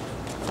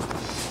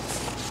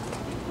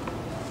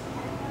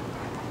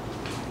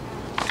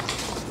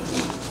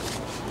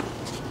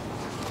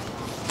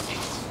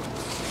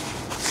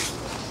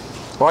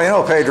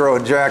 Well, Pedro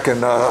and Jack and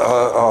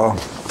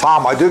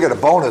Tom, I do get a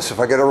bonus if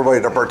I get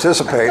everybody to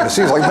participate. It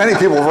seems like many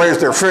people have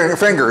raised their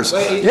fingers.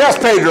 Yes,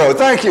 Pedro,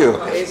 thank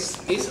you.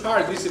 It's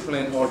hard to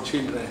discipline our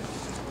children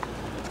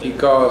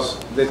because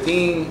the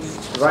thing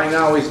right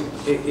now is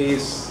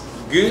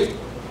good,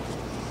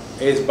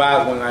 it's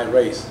bad when I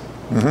raise.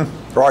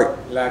 Mm-hmm.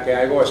 Right. Like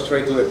I go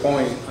straight to the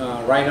point.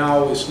 Right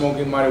now,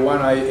 smoking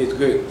marijuana is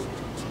good.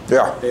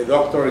 Yeah. The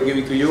doctor will give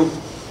it to you.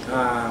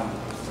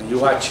 You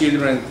have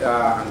children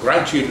and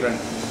grandchildren,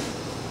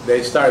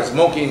 they start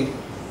smoking,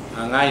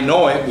 and I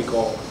know it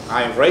because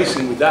I'm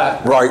raising with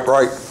that. Right.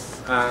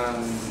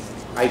 And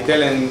I tell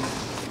them,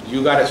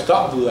 you gotta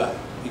stop doing that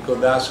because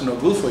that's not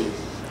good for you.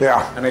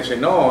 Yeah. And I say,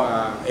 no,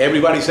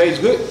 everybody says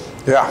it's good.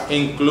 Yeah.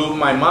 Include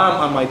my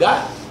mom and my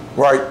dad.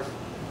 Right.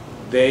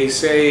 They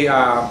say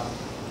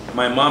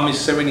my mom is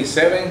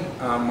 77,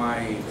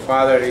 my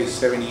father is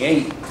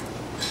 78.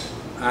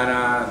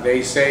 And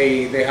they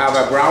say they have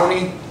a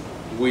brownie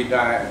with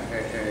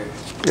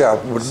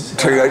Yeah, with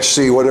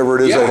THC, whatever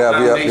it is they have.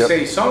 And Yeah, they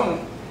say,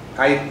 son,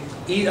 I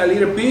eat a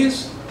little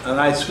piece and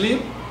I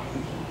sleep.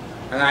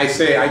 And I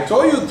say, I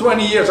told you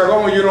 20 years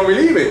ago, you don't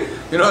believe it.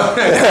 You know?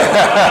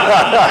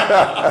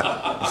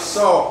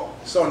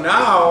 So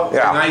now, when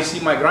I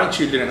see my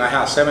grandchildren, I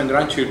have 7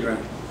 grandchildren.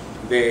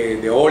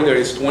 The older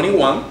is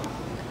 21.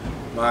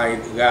 My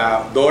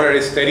daughter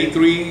is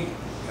 33,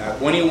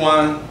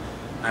 21,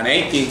 and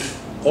 18.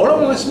 All of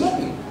them are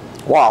smoking.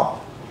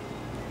 Wow.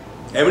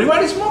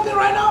 Everybody's smoking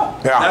right now.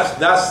 Yeah.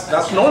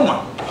 That's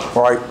normal.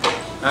 Right.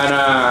 And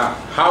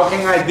how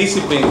can I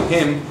discipline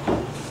him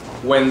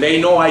when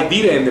they know I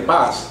did it in the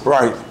past?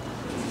 Right.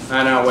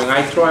 And when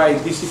I try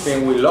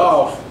discipline with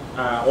love,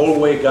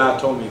 always God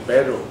told me,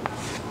 Pedro,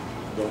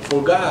 don't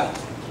forget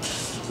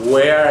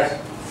where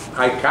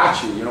I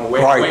catch you. You know,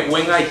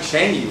 when I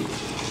change you.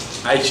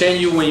 I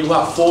change you when you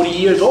are 40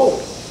 years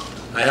old.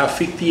 I have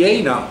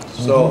 58 now.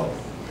 So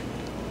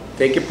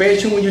take a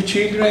patience with your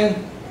children,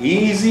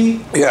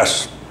 easy.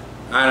 Yes.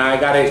 And I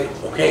got to,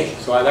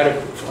 so I got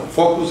to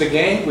focus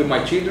again with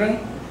my children.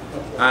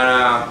 And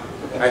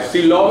I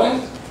still love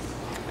them.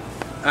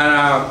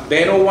 And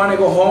they don't want to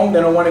go home, they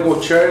don't want to go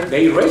to church.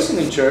 They raising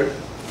in church,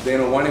 they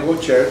don't want to go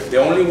to church. The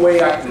only way,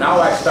 now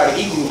I start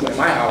e-group in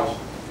my house.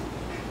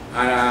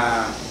 And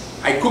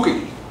I cook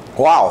it.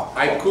 Wow.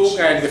 I cook,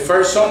 and the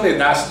first Sunday,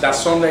 that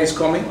Sunday is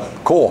coming.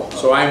 Cool.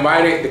 So I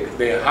invited,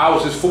 the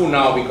house is full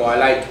now because I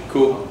like to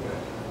cook.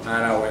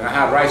 And when I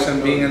have rice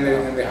and beans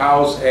in the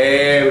house,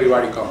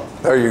 everybody comes.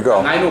 There you go.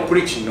 And I don't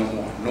preach no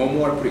more. No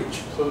more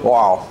preach.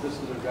 Wow.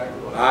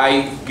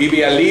 I give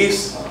you a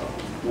list.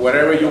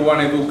 Whatever you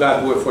want to do,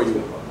 God do it for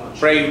you.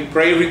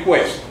 Pray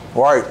request.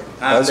 Right.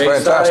 And That's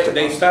fantastic.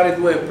 They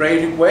started with a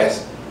prayer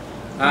request.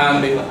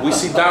 And we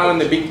sit down on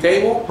the big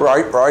table.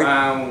 Right.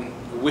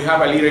 We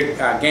have a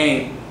little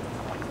game.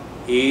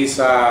 Is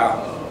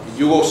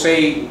you will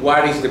say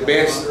what is the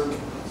best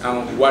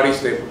and what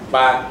is the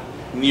bad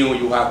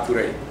news you have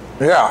today.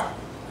 Yeah.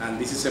 And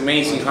this is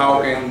amazing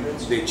how can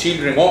the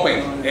children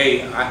open,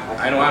 hey,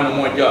 I don't have no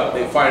more job.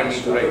 They fired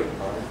me today.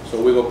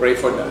 So we go pray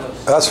for them.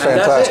 That's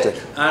fantastic.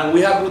 And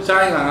we have good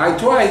time. And I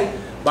try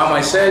by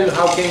myself,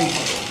 how can,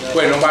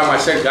 well, not by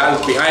myself, God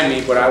is behind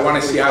me, but I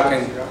want to see how I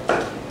can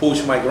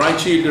push my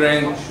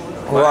grandchildren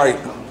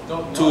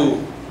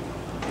to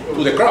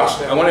the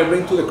cross. I want to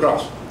bring to the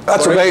cross.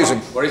 That's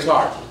amazing. But it's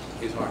hard.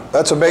 It's hard.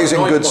 That's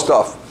amazing good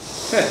stuff.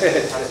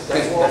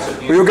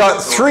 You've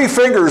got 3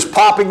 fingers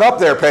popping up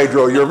there,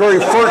 Pedro. You're a very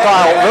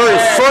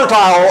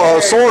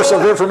fertile source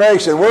of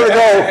information. We're going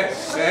to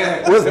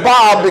go with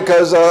Bob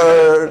because...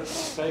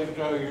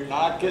 Pedro, you're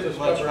not getting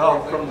much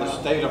help from the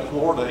state of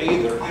Florida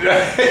either.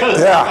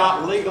 Yeah.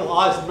 Got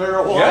legalized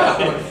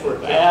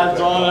marijuana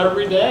ads on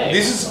every day.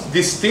 This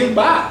is still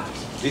bad.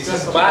 This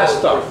is bad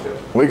stuff.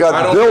 We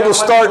got Bill to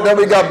start, and then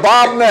we got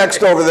Bob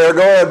next over there.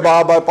 Go ahead,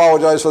 Bob. I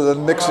apologize for the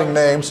mixing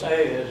names.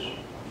 It's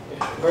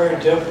very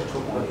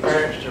difficult for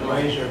parents to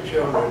raise their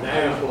children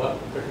now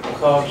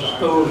because the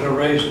schools are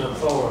raising them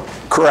for.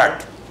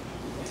 Correct.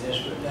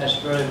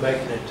 That's really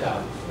making it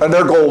tough. And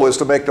their goal is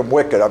to make them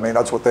wicked. I mean,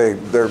 that's what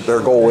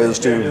their goal is,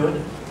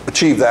 to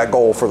achieve that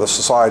goal for the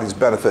society's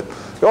benefit.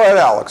 Go ahead,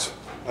 Alex.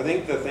 I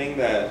think the thing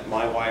that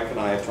my wife and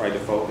I have tried to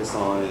focus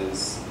on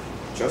is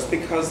just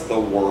because the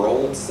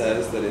world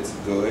says that it's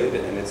good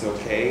and it's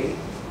okay,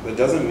 that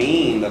doesn't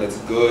mean that it's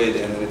good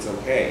and that it's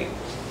okay.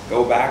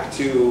 Go back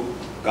to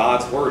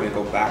God's word and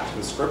go back to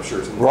the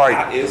scriptures, and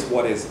that is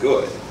what is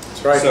good.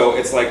 That's right. So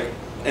it's like,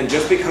 and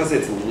just because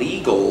it's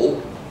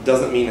legal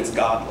doesn't mean it's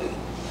godly.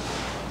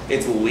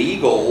 It's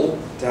legal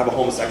to have a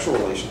homosexual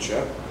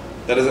relationship.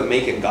 That doesn't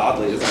make it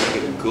godly, it doesn't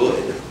make it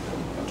good.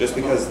 Just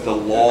because the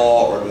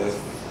law or the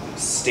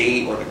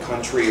state or the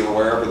country or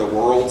wherever the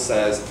world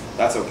says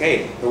that's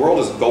okay, the world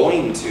is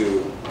going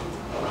to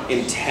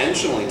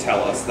intentionally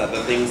tell us that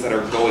the things that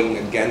are going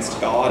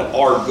against God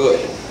are good.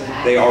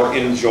 They are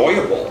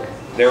enjoyable.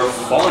 They're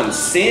fun.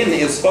 Sin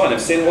is fun.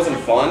 If sin wasn't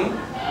fun,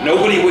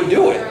 nobody would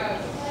do it.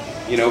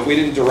 You know, if we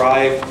didn't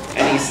derive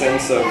any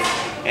sense of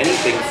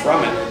anything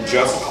from it,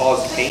 just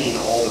caused pain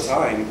all the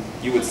time,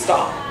 you would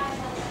stop.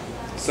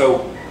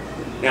 So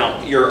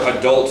now your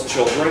adult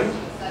children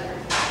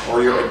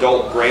or your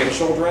adult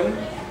grandchildren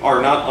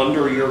are not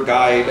under your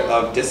guide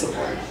of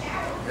discipline.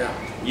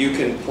 You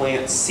can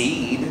plant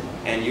seed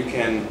and you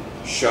can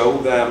show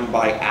them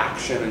by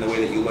action and the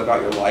way that you live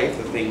out your life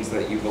the things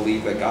that you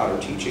believe that God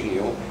are teaching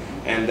you,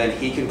 and then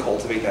He can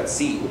cultivate that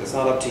seed. It's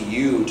not up to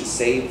you to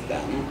save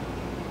them.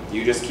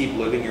 You just keep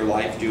living your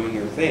life, doing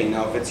your thing.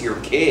 Now, if it's your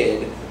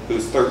kid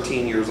who's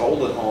 13 years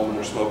old at home and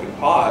they're smoking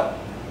pot,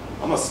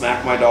 I'm going to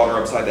smack my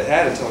daughter upside the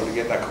head and tell her to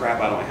get that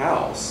crap out of my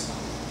house.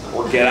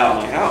 Or get out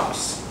of my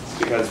house.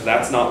 Because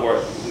that's not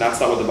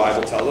what the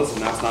Bible tells us,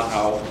 and that's not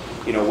how,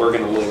 you know, we're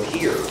going to live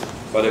here.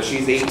 But if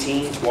she's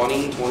 18,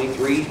 20,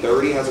 23,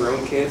 30, has her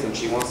own kids, and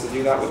she wants to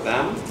do that with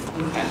them,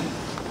 and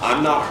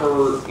I'm not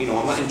her, you know,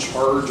 I'm not in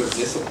charge of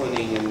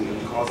disciplining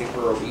and causing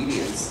her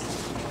obedience.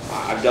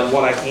 I've done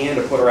what I can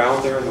to put her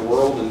out there in the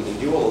world and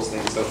do all those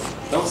things. So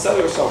don't sell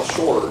yourself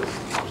short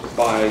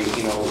by,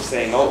 you know,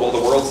 saying, oh, well,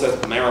 the world says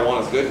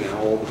marijuana is good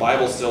now. Well, the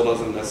Bible still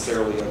doesn't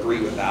necessarily agree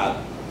with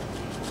that,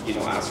 you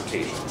know,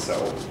 assertion. So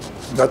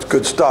That's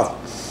good stuff.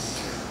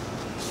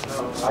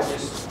 I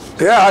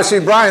just, Yeah, I see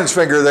Brian's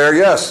finger there,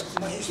 yes.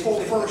 He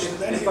spoke first, and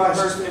then he if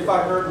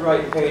I heard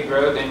right,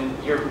 Pedro, then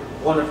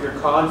one of your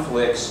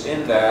conflicts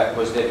in that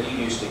was that you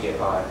used to get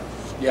high.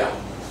 Yeah.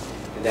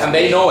 And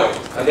they know it.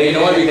 And they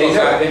know it because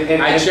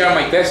I share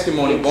my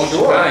testimony a bunch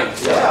of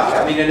times.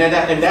 Yeah, I mean,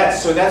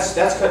 that's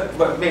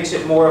what makes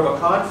it more of a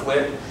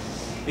conflict,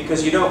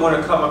 because you don't want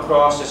to come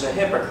across as a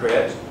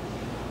hypocrite.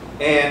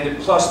 And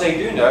plus they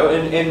do know,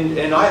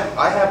 and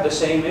I have the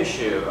same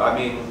issue. I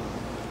mean,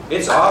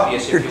 it's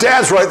obvious. Your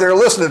dad's right there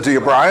listening to you,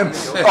 Brian.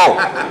 Oh,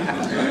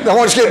 I don't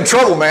want you to get in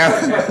trouble, man.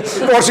 I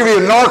don't want you to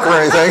be a narc or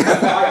anything.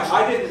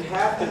 I didn't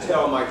have to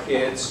tell my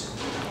kids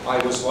I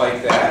was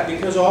like that,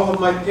 because all of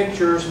my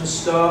pictures and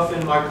stuff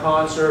and my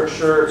concert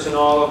shirts and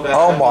all of that.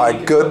 Oh my you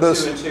can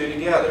goodness. Put two and two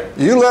together.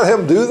 You let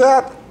him do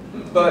that?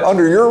 But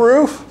under your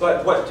roof?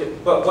 But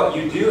what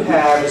you do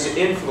have is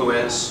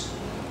influence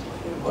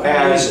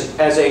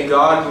as a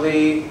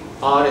godly,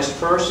 honest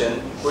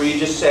person, where you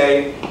just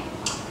say,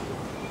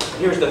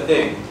 here's the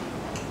thing,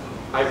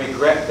 I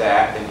regret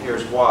that, and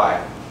here's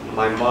why.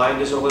 My mind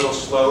is a little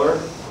slower.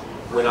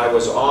 When I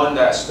was on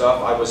that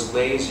stuff, I was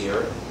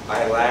lazier.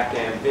 I lacked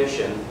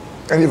ambition.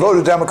 And you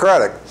voted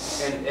Democratic.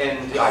 And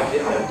I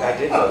did vote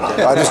Democratic.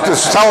 I'm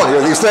just telling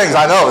you these things.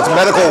 I know it's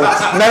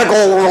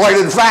medical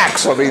related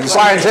facts. I mean,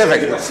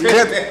 scientific.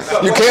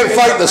 You can't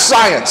fight the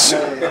science.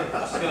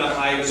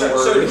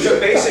 So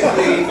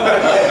basically,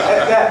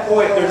 at that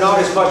point, they're not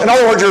as much. In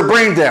other words, you're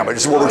brain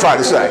damaged is what we're trying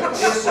to say.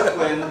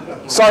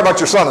 Discipline. Sorry about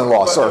your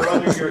son-in-law, sir.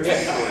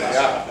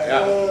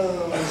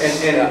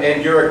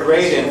 And you're a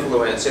great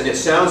influence, and it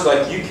sounds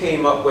like you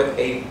came up with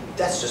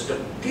that's just a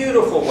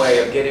beautiful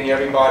way of getting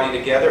everybody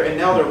together, and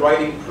now they're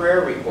writing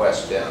prayer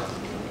requests down.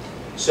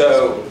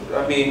 So,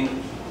 I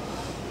mean,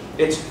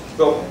 it's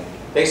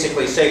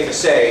basically safe to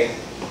say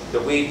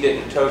the weed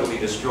didn't totally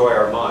destroy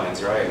our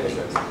minds, right?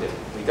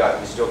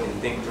 We still can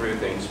think through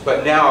things.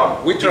 But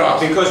now, we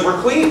trust. because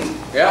we're clean,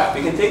 yeah,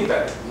 we can think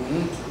better.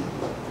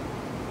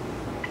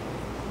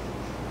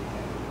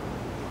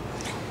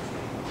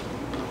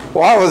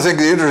 Well, I would think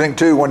the interesting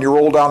too, when you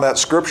roll down that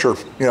scripture,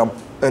 you know,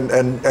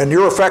 and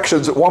your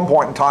affections at one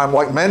point in time,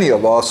 like many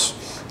of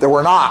us, they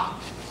were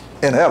not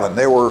in heaven.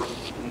 They were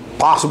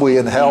possibly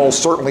in hell,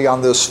 certainly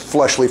on this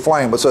fleshly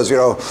flame. It says, you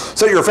know,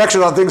 set your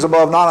affections on things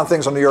above, not on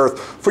things on the earth,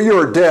 for you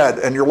are dead,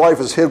 and your life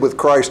is hid with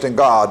Christ in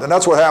God. And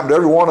that's what happened to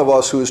every one of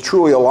us who is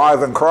truly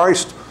alive in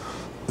Christ.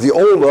 The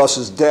old us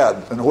is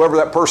dead. And whoever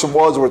that person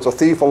was, whether it's a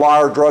thief, a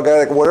liar, drug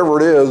addict,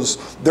 whatever it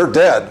is, they're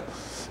dead.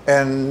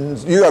 And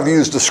you have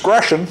used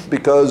discretion,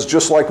 because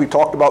just like we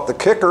talked about the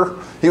kicker,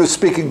 he was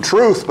speaking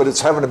truth, but it's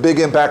having a big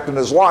impact in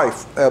his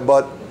life.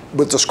 But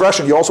with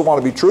discretion, you also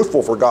want to be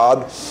truthful for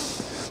God.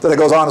 Then it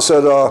goes on and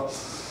said,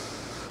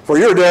 for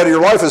you're dead,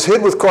 your life is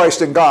hid with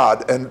Christ in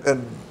God.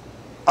 And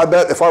I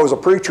bet if I was a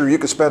preacher, you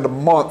could spend a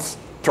month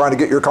trying to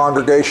get your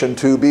congregation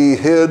to be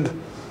hid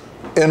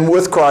in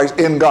with Christ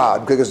in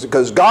God.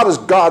 Because God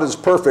is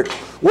perfect.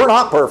 We're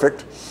not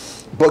perfect.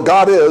 But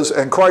God is,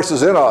 and Christ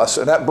is in us,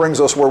 and that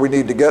brings us where we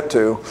need to get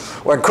to.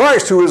 When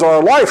Christ, who is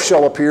our life,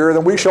 shall appear,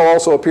 then we shall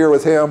also appear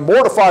with him.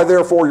 Mortify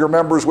therefore your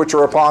members which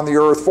are upon the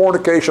earth,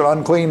 fornication,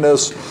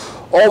 uncleanness.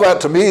 All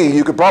that to me,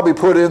 you could probably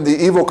put in the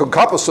evil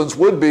concupiscence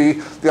would be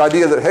the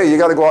idea that, hey, you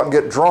got to go out and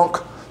get drunk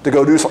to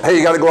go do something. Hey,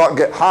 you got to go out and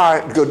get high.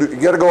 You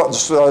got to go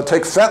out and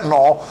take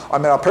fentanyl. I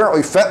mean,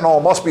 apparently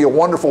fentanyl must be a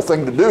wonderful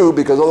thing to do,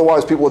 because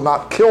otherwise people would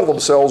not kill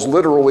themselves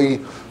literally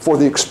for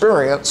the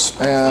experience,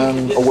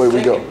 and away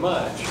we go.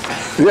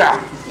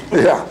 Yeah,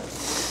 yeah.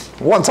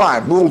 One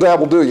time, little dab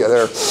will do you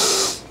there.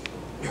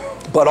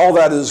 But all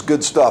that is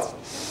good stuff.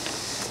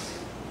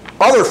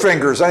 Other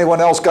fingers, anyone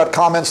else got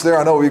comments there?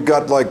 I know we've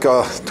got like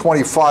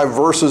 25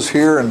 verses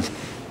here. And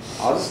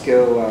I'll just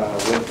go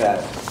with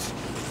that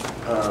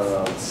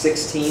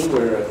 16,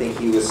 where I think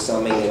he was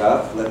summing it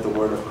up. Let the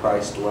word of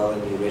Christ dwell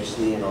in you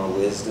richly in all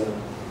wisdom,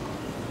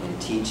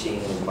 and teaching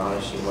and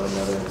admonishing one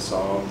another in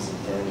psalms and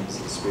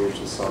hymns and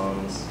spiritual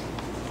songs,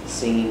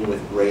 singing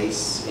with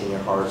grace in your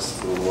hearts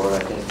to the Lord. I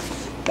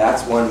think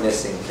that's one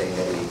missing thing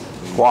that we need.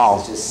 Wow.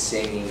 Is just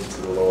singing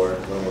to the Lord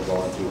when we're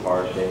going through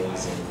hard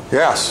things, and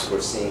yes,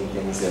 we're seeing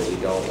things that we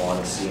don't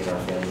want to see in our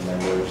family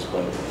members.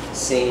 But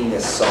singing a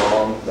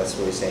psalm, that's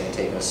what he's saying,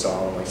 taking a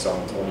psalm like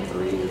Psalm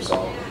 23 or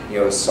Psalm,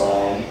 a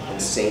psalm, and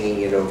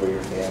singing it over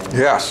your family.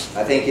 Yes.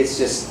 I think it's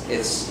just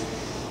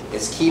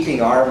it's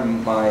keeping our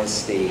mind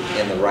state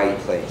in the right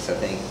place. I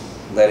think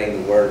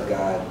letting the Word of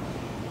God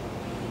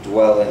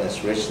dwell in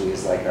us richly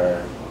is like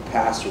our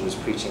pastor was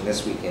preaching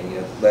this weekend.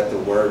 Let the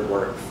Word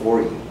work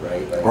for you,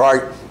 right? Like,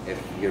 right. If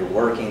you're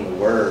working the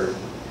Word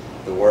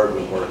will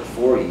work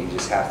for you. You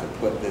just have to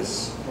put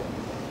this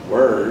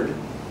Word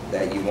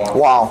that you want for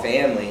your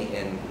family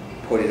and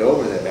put it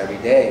over them every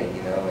day,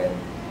 and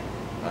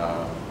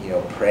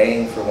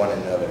praying for one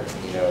another,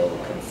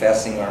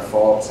 confessing our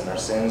faults and our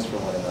sins for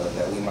one another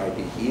that we might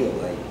be healed.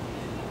 Like,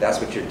 that's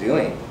what you're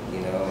doing,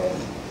 and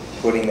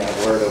putting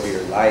that word over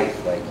your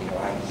life, like, you know,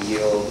 I'm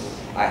healed,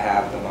 I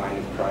have the mind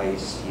of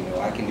Christ, you know,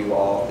 I can do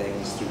all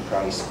things through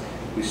Christ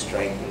who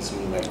strengthens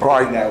me, like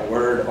putting that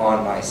word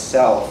on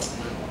myself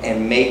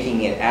and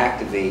making it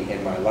activate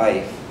in my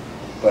life.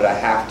 But I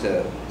have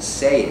to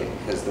say it,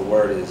 because the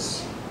word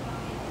is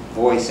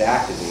voice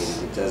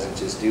activated. It doesn't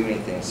just do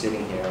anything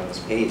sitting here on this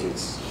page.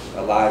 It's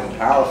alive and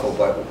powerful,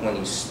 but when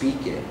you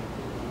speak it,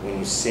 when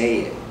you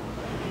say it,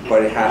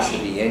 but it has to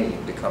be in you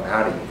to come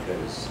out of you,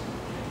 because,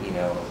 you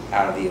know,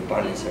 out of the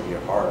abundance of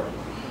your heart,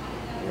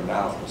 your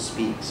mouth will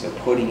speak. So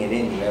putting it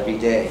in you every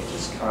day,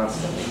 just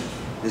constantly.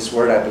 This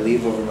word I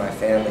believe over my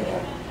family,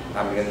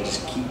 I'm going to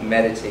just keep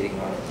meditating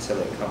on it until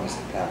it comes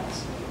to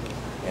pass.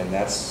 And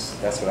that's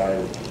what I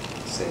would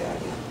say I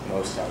get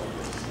most out of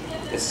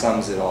it. It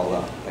sums it all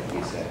up, like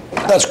you said.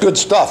 That's good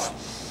stuff.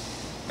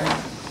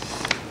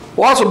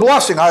 Well, that's a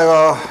blessing.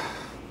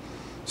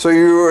 So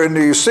you're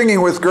into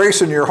singing with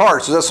grace in your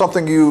hearts. Is that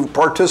something you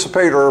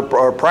participate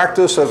or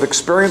practice, have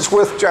experience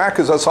with, Jack?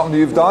 Is that something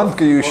you've done?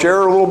 Can you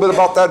share a little bit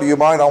about that? Do you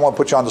mind? I don't want to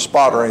put you on the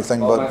spot or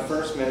anything. Well, but my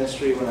first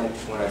ministry, when I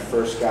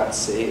first got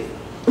saved,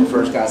 when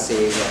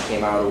I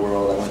came out of the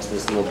world, I went to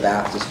this little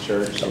Baptist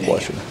church. God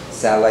bless you.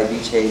 Satellite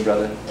Beach, hey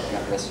brother.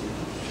 God bless you.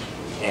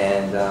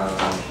 And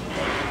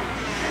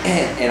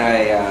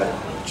I,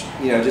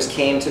 you know, just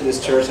came to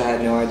this church. I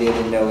had no idea,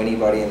 didn't know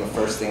anybody. And the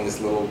first thing, this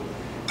little,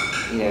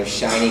 you know,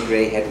 shiny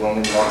gray-head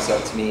woman walks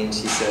up to me and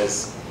she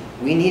says,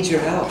 "We need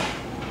your help."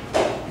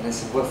 And I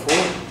said, "What for?"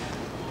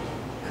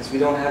 "Because we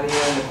don't have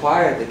anyone in the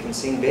choir that can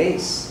sing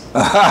bass."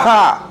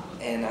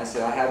 And I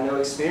said, "I have no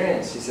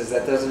experience." She says,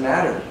 "That doesn't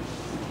matter.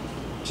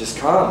 Just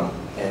come."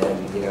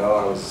 And, you know,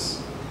 I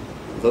was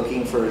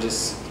looking for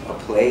just a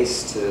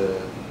place to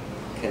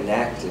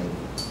connect, and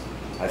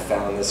I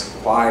found this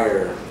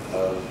choir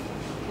of,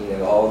 you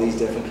know, all these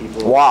different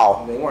people.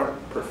 Wow. They weren't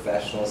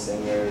professional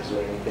singers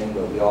or anything,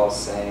 but we all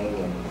sang,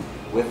 and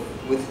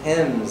with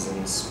hymns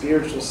and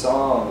spiritual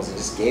songs, and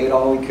just gave it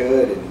all we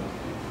could. And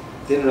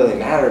it didn't really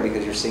matter,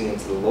 because you're singing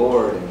to the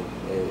Lord, and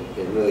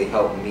it really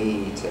helped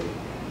me to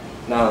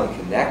not only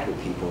connect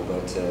with people,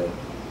 but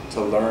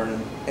to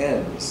learn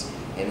hymns.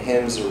 And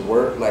hymns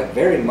are like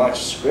very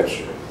much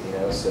scripture, you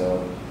know,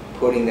 so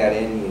putting that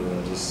in you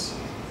and just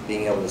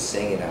being able to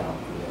sing it out.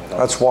 You know,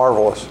 that's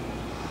marvelous.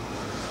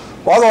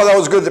 Well, I thought that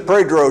was good that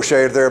Pedro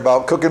shared there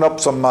about cooking up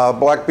some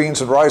black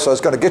beans and rice. I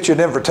was going to get you an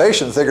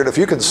invitation, figured if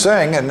you can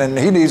sing, and then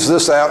he needs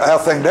this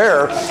thing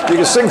there, you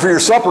can sing for your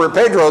supper at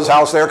Pedro's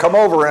house there. Come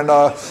over, and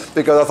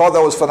because I thought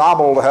that was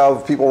phenomenal to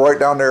have people write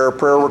down their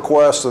prayer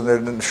requests and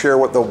then share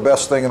what the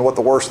best thing and what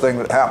the worst thing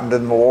that happened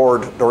in the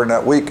Lord during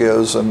that week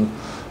is. And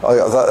I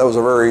thought that was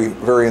a very,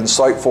 very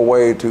insightful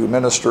way to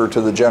minister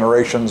to the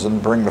generations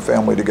and bring the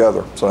family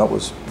together. So that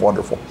was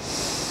wonderful.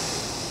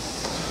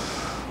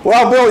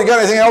 Well, Bill, you got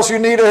anything else you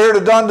need here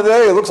done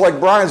today? It looks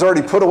like Brian's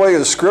already put away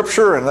his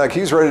scripture and like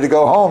he's ready to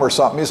go home or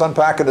something. He's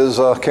unpacking his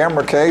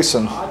camera case.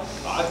 And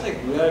I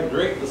think we had a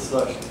great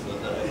discussion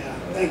today. Yeah,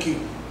 thank you.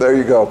 There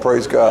you go.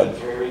 Praise God.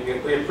 Very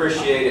good. We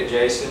appreciate it,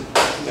 Jason.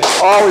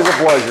 Always a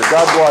pleasure.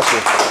 God bless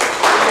you.